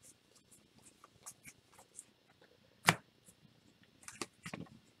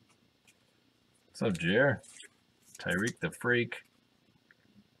 What's up, Jer? Tyreek the Freak.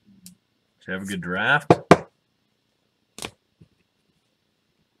 Did you have a good draft?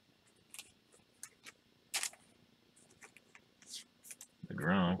 The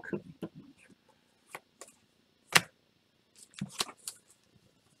Gronk.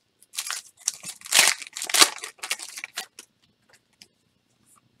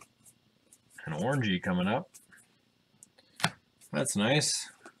 An orangey coming up. That's nice.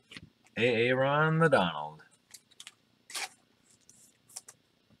 Aaron the Donald.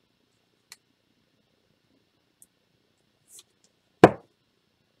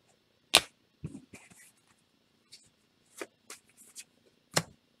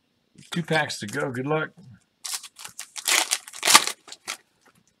 Two packs to go. Good luck.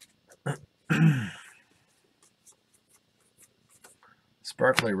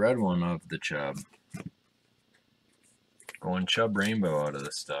 Sparkly red one of the Chubb. Going Chubb Rainbow out of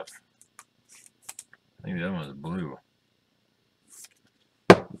this stuff. I think that one was blue.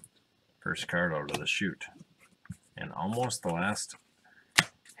 First card out of the chute. And almost the last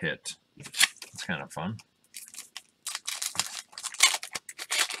hit. It's kind of fun.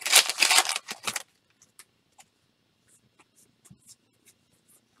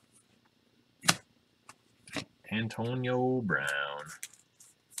 Antonio Brown.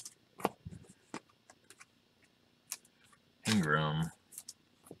 Ingram.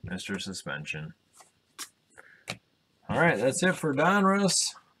 Mr. Suspension. All right, that's it for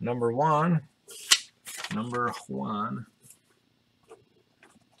Donruss. Number one. Number one.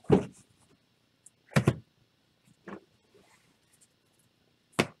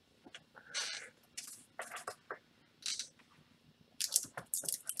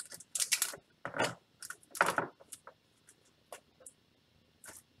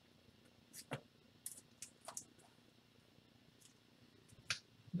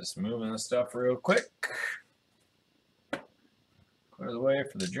 Just moving the stuff real quick. Clear the way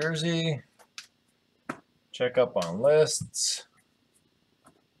for the jersey. Check up on lists.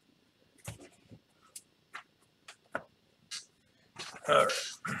 All right.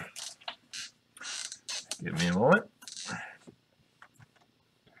 Give me a moment.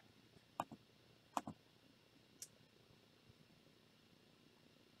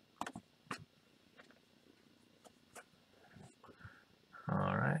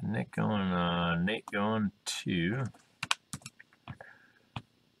 All right, Nate going 2.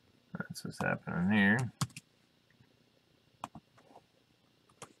 That's what's happening here.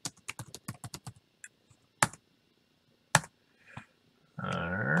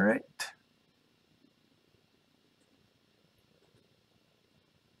 All right.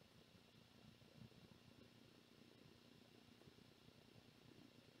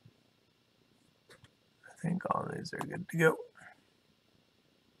 I think all these are good to go.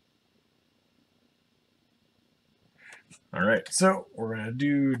 All right, so we're going to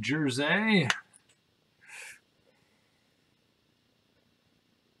do jersey.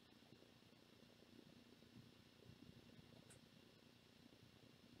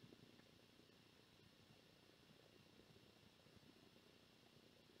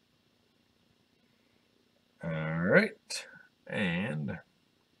 All right, and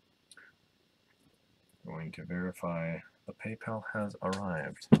going to verify the PayPal has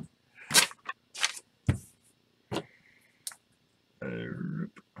arrived.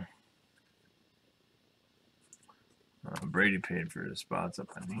 Brady paid for his spots up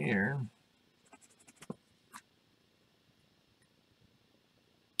in here.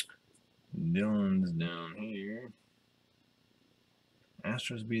 Dylan's down here.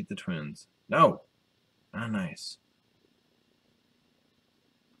 Astros beat the Twins. No! Ah, nice.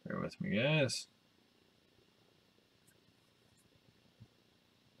 Bear with me, guys.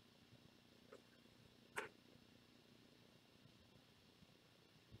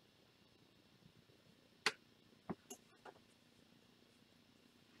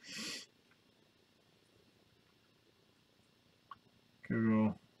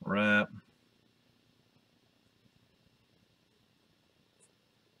 Google, wrap.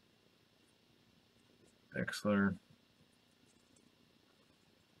 Exler.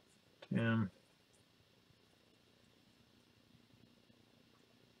 Tim.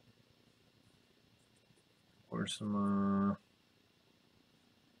 Borsama.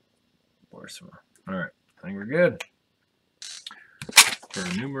 All right, I think we're good.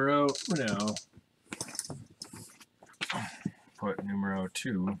 For numero uno, put numero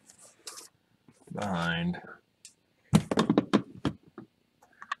 2 behind.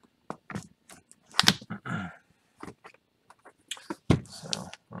 So,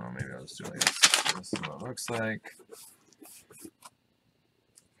 maybe I'll just do like this. This is what it looks like.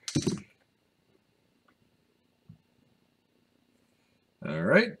 All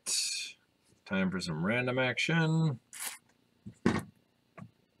right, time for some random action.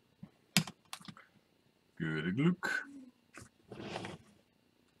 Good look.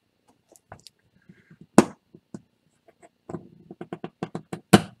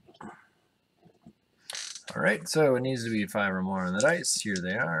 All right, so it needs to be 5 or more on the dice. Here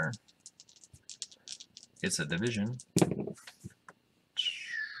they are. It's a division.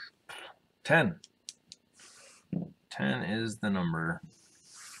 10. 10 is the number.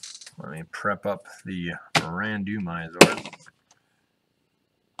 Let me prep up the randomizer.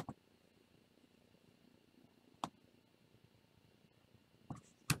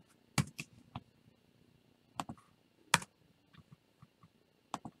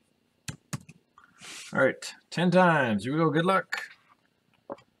 All right, 10 times. Here we go. Good luck.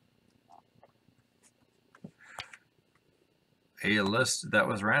 A list that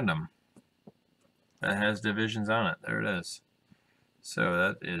was random. That has divisions on it. There it is. So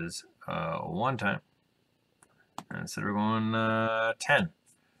that is one time. And instead we're going 10.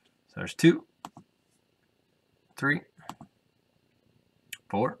 So there's 2, 3,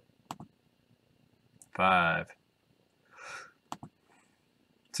 4, 5,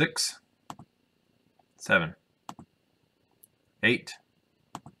 6, 7, 8,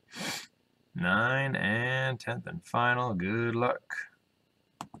 9, and 10th and final. Good luck.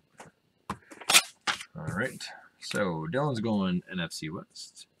 All right. So Dylan's going NFC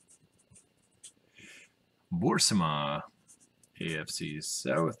West. Borsima, AFC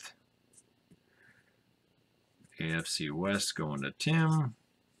South. AFC West going to Tim.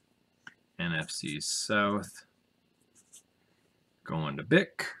 NFC South going to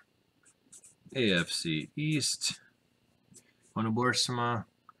Bick. AFC East going to Borsima.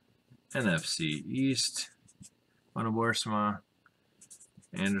 NFC East going to Borsima.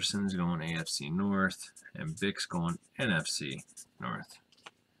 Anderson's going AFC North. And Bick's going NFC North.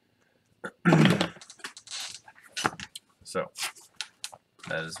 So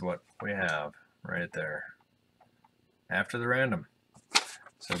that is what we have right there after the random.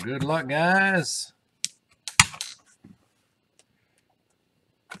 So good luck, guys.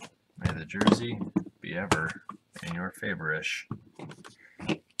 May the jersey be ever in your favor-ish.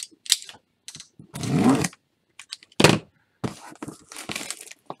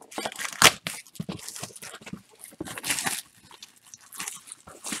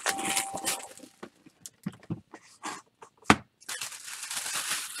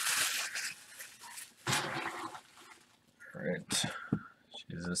 All right,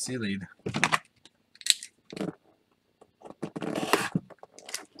 she's a C lead.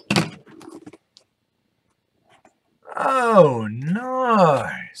 Oh,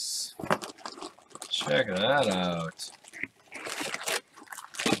 nice. Check that out.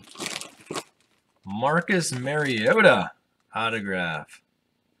 Marcus Mariota autograph.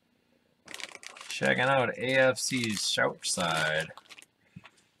 Checking out AFC's Shout side.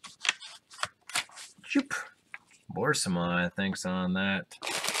 Choop. Borsima, I think's on that.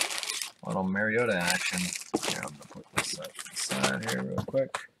 Little Mariota action. Here, I'm gonna put this up to the side here real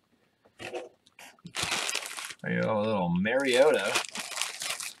quick. There you go, a little Mariota.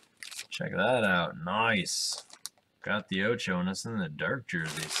 Check that out. Nice. Got the Ocho and it's in the dark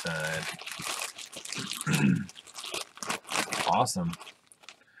jersey side. Awesome.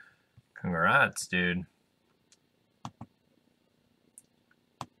 Congrats, dude.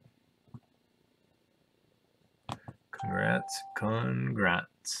 Congrats,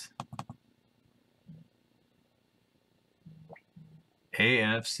 congrats.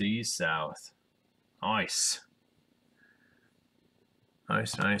 AFC South. Nice.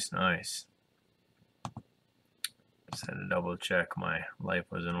 Nice, nice, nice. Just had to double check my life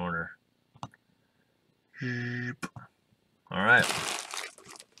was in order. All right.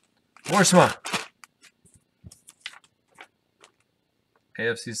 Borsima.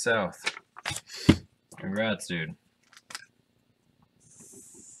 AFC South. Congrats, dude.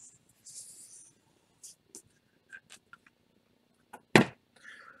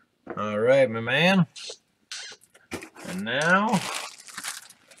 All right, my man. And now,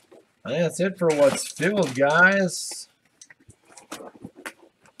 I think that's it for what's filled, guys.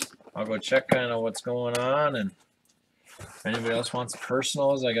 I'll go check kind of what's going on, and if anybody else wants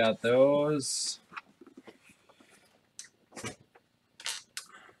personals, I got those.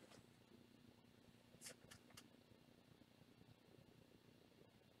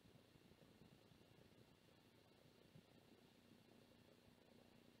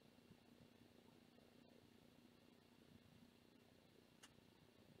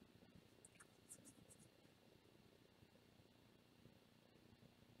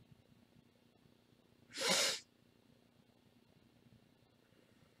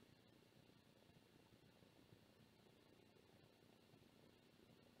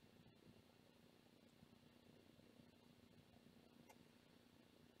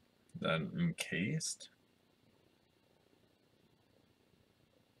 That encased?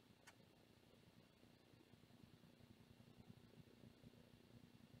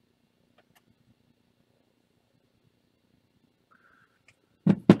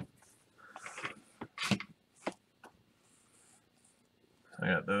 I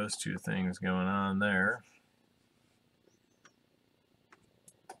got those two things going on there.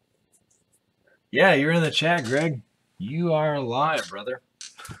 Yeah, you're in the chat, Greg. You are live, brother.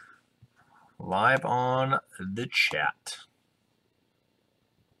 Live on the chat.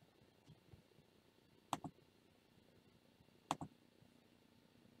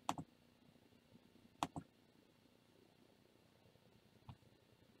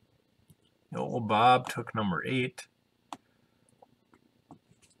 Old Bob took number 8.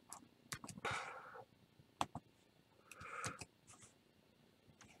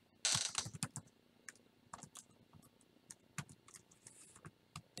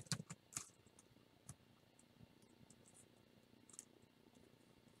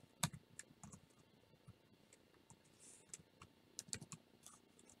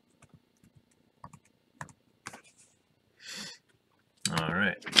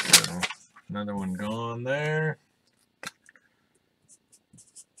 Another one gone there.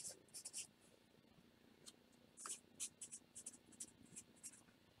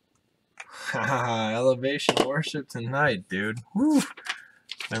 Elevation worship tonight, dude. Woo.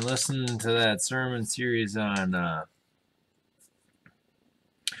 Been listening to that sermon series on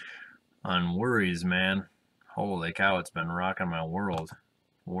worries, man. Holy cow, it's been rocking my world.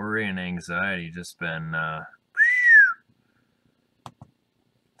 Worry and anxiety just been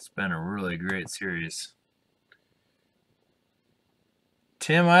it's been a really great series.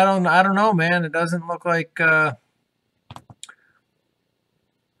 Tim, I don't know, man. It doesn't look like I'm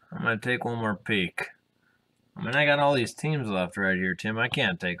gonna take one more peek. I mean, I got all these teams left right here, Tim. I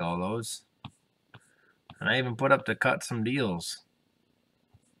can't take all those. And I even put up to cut some deals.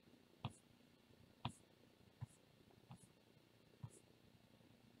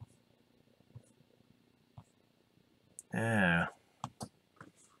 Yeah.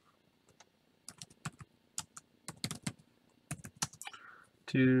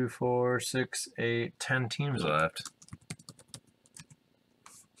 2, 4, 6, 8, 10 teams left.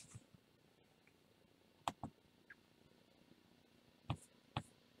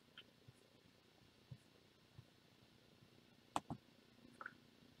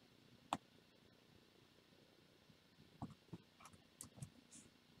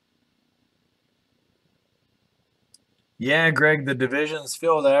 Yeah, Greg, the division's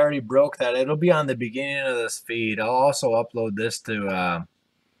filled. I already broke that. It'll be on the beginning of this feed. I'll also upload this to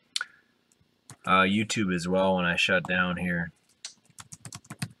YouTube as well when I shut down here.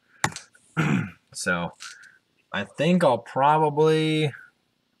 So I think I'll probably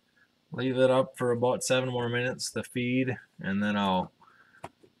leave it up for about 7 more minutes, the feed, and then I'll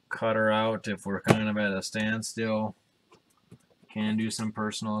cut her out if we're kind of at a standstill. Can do some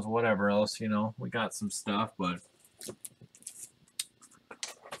personals, whatever else, you know. We got some stuff, but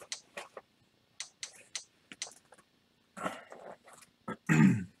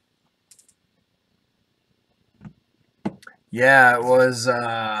yeah, it was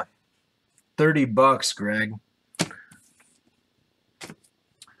 $30, Greg.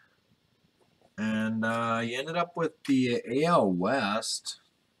 And you ended up with the AL West.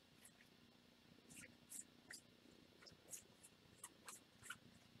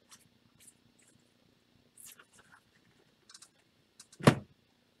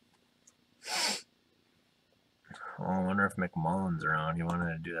 Oh, I wonder if McMullen's around. He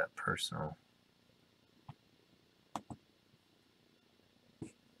wanted to do that personal.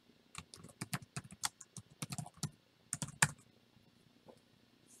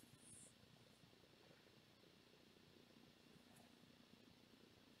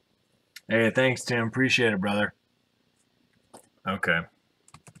 Hey, thanks, Tim. Appreciate it, brother. Okay.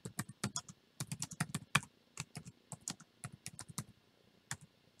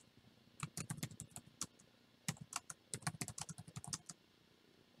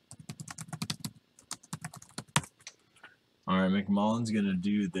 All right, McMullen's going to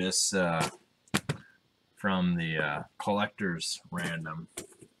do this from the collector's random.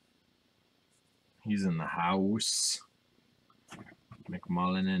 He's in the house.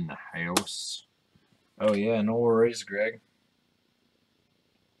 McMullen in the house. Oh, yeah, no worries, Greg.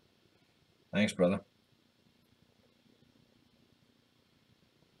 Thanks, brother.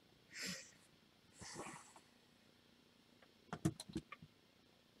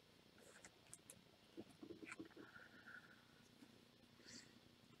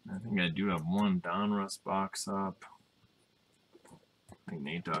 I think I do have one Donruss box up. I think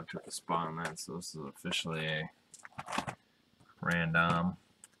Nate Dogg took a spot on that, so this is officially a random.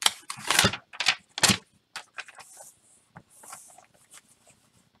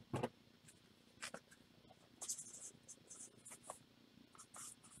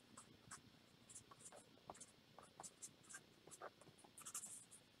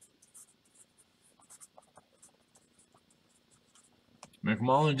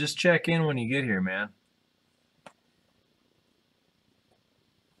 McMullen, just check in when you get here, man.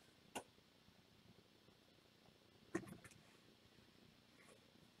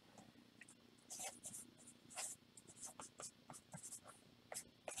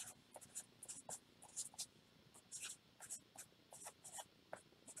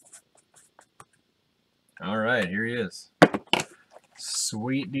 All right, here he is.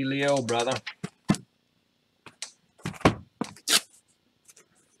 Sweet dealio, brother.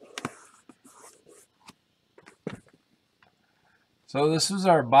 So this is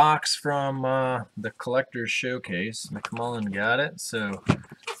our box from the Collector's Showcase. McMullen got it, so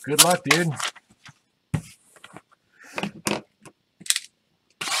good luck, dude.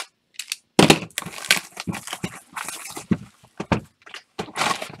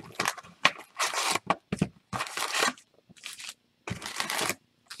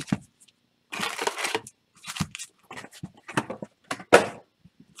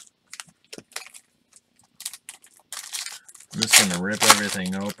 just going to rip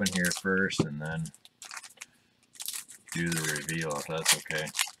everything open here first and then do the reveal, if that's okay.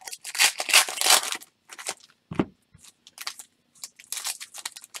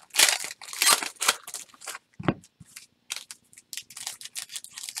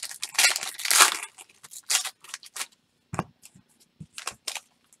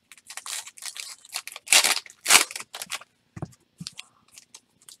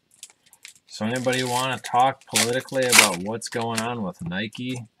 So anybody want to talk politically about what's going on with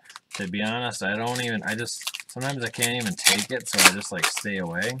Nike? To be honest, sometimes I can't even take it, so I just like stay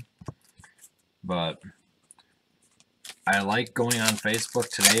away. But I like going on Facebook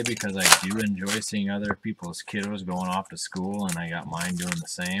today because I do enjoy seeing other people's kiddos going off to school, and I got mine doing the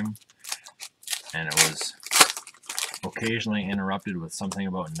same. And it was occasionally interrupted with something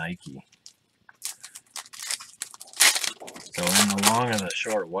about Nike. So in the long and the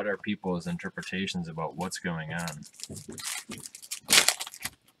short, what are people's interpretations about what's going on?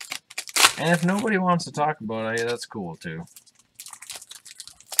 And if nobody wants to talk about it, hey, that's cool too.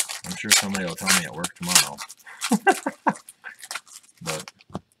 I'm sure somebody will tell me at work tomorrow. But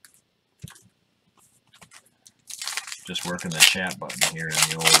just working the chat button here in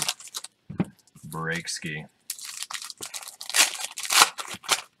the old break ski.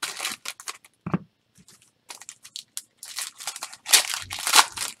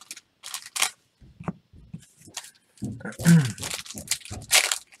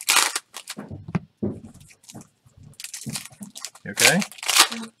 You okay?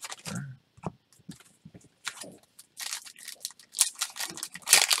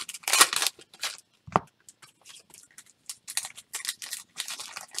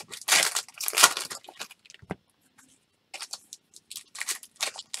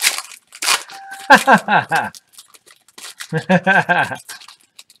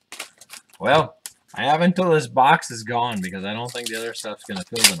 Well, I have until this box is gone because I don't think the other stuff's going to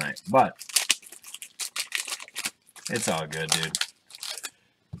fill tonight. But it's all good, dude.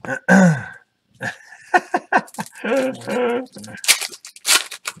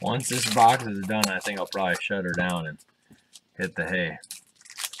 Once this box is done, I think I'll probably shut her down and hit the hay.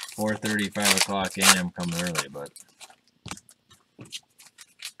 4:30, 5 o'clock a.m. coming early, but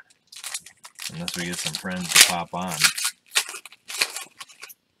unless we get some friends to pop on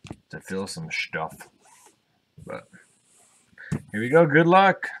to fill some stuff. But here we go. Good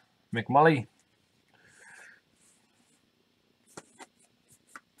luck, McMully.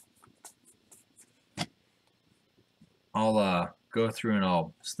 I'll go through and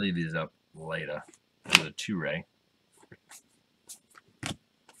I'll sleeve these up later. There's a 2-ray.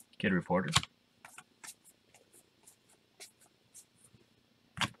 Kid Reporter.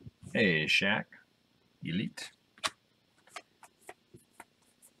 Hey, Shaq. Elite.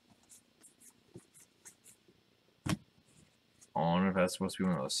 I wonder if that's supposed to be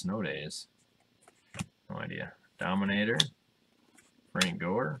one of those snow days. No idea. Dominator. Frank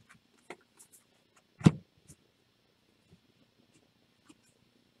Gore.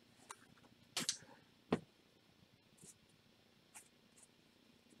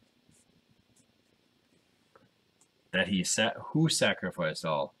 That who sacrificed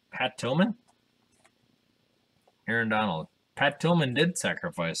all? Pat Tillman? Aaron Donald. Pat Tillman did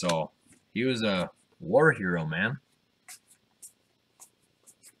sacrifice all. He was a war hero, man.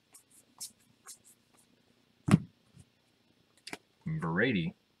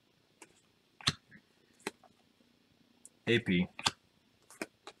 Brady. AP.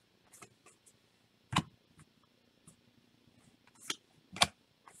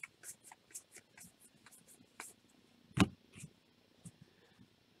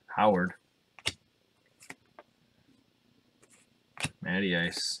 Howard. Matty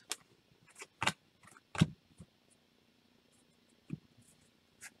Ice.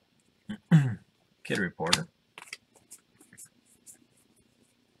 Kid Reporter.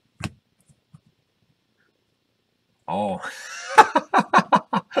 Oh.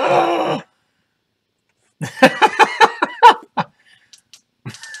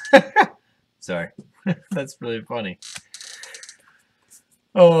 Sorry. That's really funny.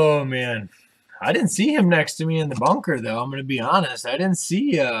 Oh, man. I didn't see him next to me in the bunker, though. I'm going to be honest. I didn't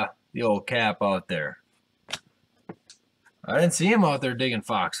see the old Cap out there. I didn't see him out there digging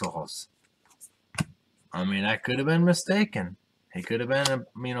foxholes. I mean, I could have been mistaken. He could have been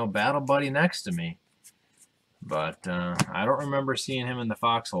a battle buddy next to me. But I don't remember seeing him in the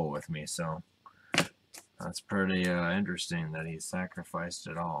foxhole with me, so that's pretty interesting that he sacrificed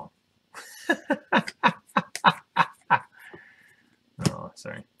it all. Oh,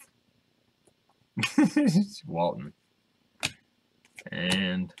 sorry. Walton.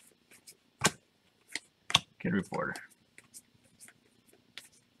 And Kid Reporter.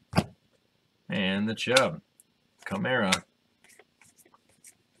 And the Chubb. Camara.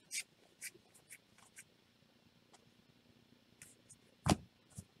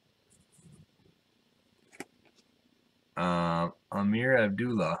 Amir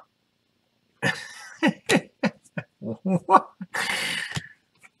Abdullah. What?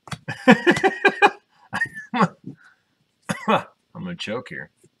 I'm going to choke here.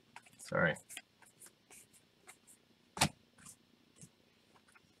 Sorry.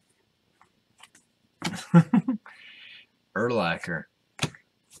 Urlacher.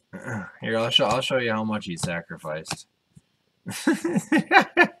 Here, I'll show you how much he sacrificed.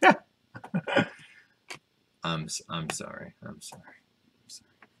 I'm sorry. I'm sorry.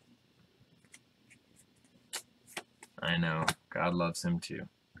 I know. God loves him too.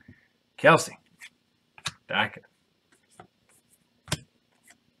 Kelsey. Daka.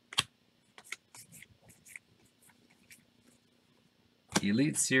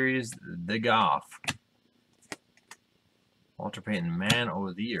 Elite Series, The Goff. Walter Payton, Man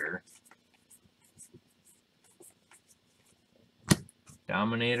of the Year.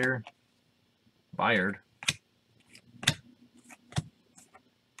 Dominator, Byard.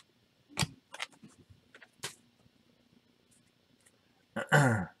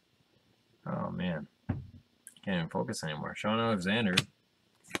 Oh, man. Can't even focus anymore. Sean Alexander.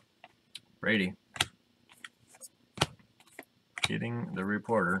 Brady. Getting the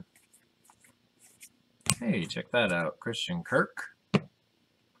reporter. Hey, check that out. Christian Kirk.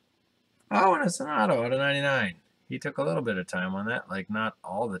 Oh, and it's an auto out of 99. He took a little bit of time on that. Like, not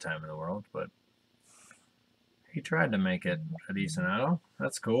all the time in the world, but he tried to make it a decent auto.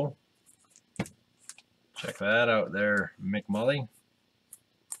 That's cool. Check that out there, McMully.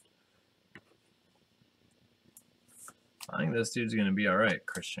 I think this dude's going to be all right,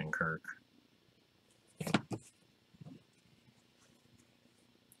 Christian Kirk.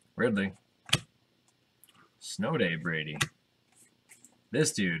 Ridley. Snow Day Brady.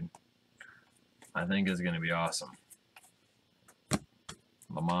 This dude, I think, is going to be awesome.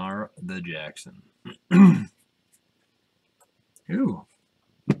 Lamar the Jackson. Ooh.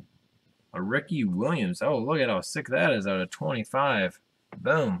 A Ricky Williams. Oh, look at how sick that is out of 25.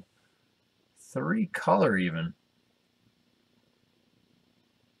 Boom. 3 color even.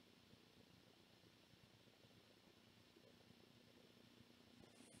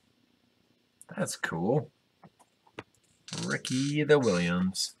 That's cool. Ricky the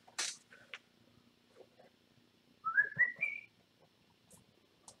Williams.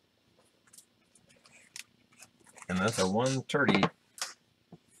 And that's a 130.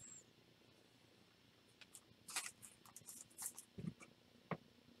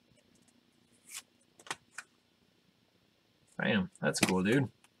 Bam. That's cool, dude.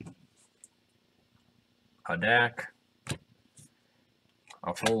 A Dak.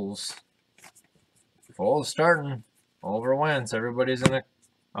 A Foles. Foles starting. Over Wentz. Everybody's in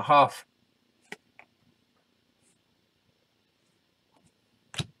a huff.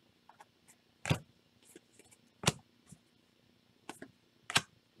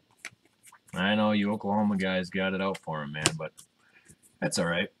 I know you Oklahoma guys got it out for him, man, but that's all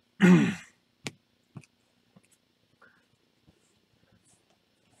right.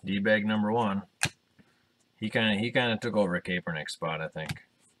 D-bag number 1. He kind of took over a Kaepernick spot, I think.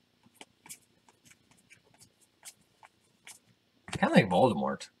 Kind of like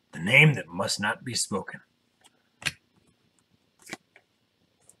Voldemort, the name that must not be spoken.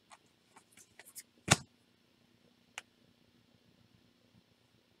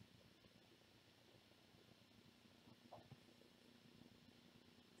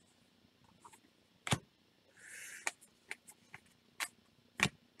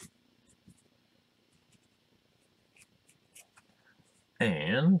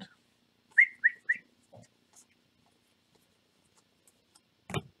 And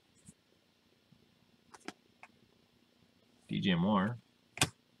DJ Moore,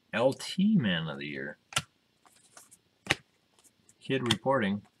 LT Man of the Year. Kid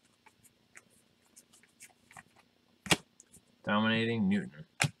reporting. Dominating Newton.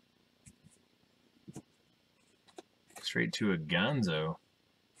 Straight to a Gonzo.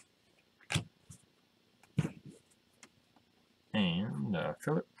 And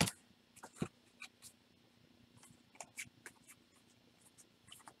Phillip.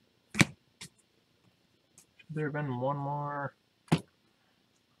 Should there have been one more? I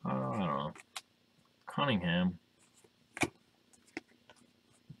don't know. Cunningham.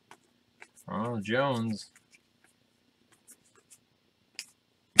 Ronald Jones.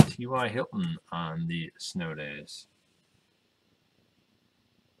 T.Y. Hilton on the snow days.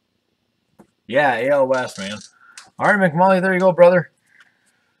 Yeah, AL West, man. All right, McMully, there you go, brother.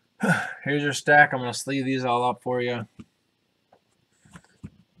 Here's your stack. I'm going to sleeve these all up for you.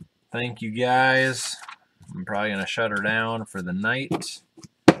 Thank you, guys. I'm probably going to shut her down for the night.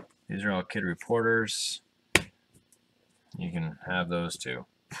 These are all kid reporters. You can have those too.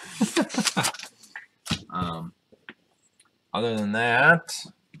 Other than that,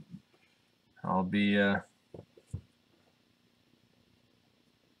 I'll be...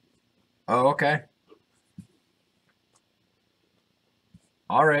 Oh, okay.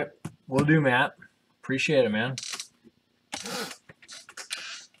 All right. Will do, Matt. Appreciate it, man.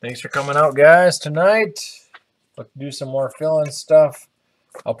 Thanks for coming out, guys, tonight. Look to do some more fill-in stuff.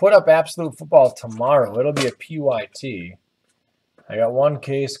 I'll put up Absolute Football tomorrow. It'll be a PYT. I got one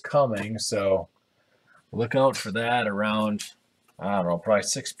case coming, so look out for that around, I don't know, probably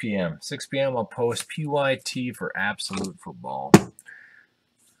 6 p.m. 6 p.m. I'll post PYT for Absolute Football.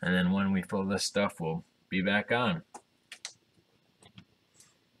 And then when we fill this stuff, we'll be back on.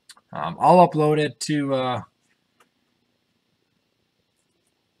 I'll upload it to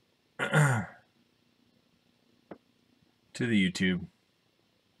to the YouTube.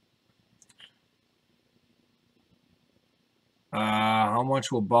 How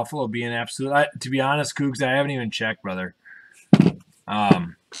much will Buffalo be in absolute? To be honest, Cougs, I haven't even checked, brother.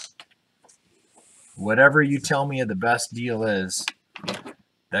 Whatever you tell me the best deal is,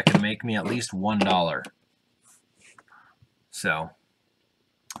 that can make me at least $1. So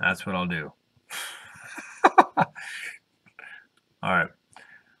that's what I'll do. All right.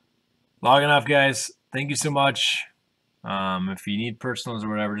 Logging off, guys. Thank you so much. If you need personals or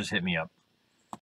whatever, just hit me up.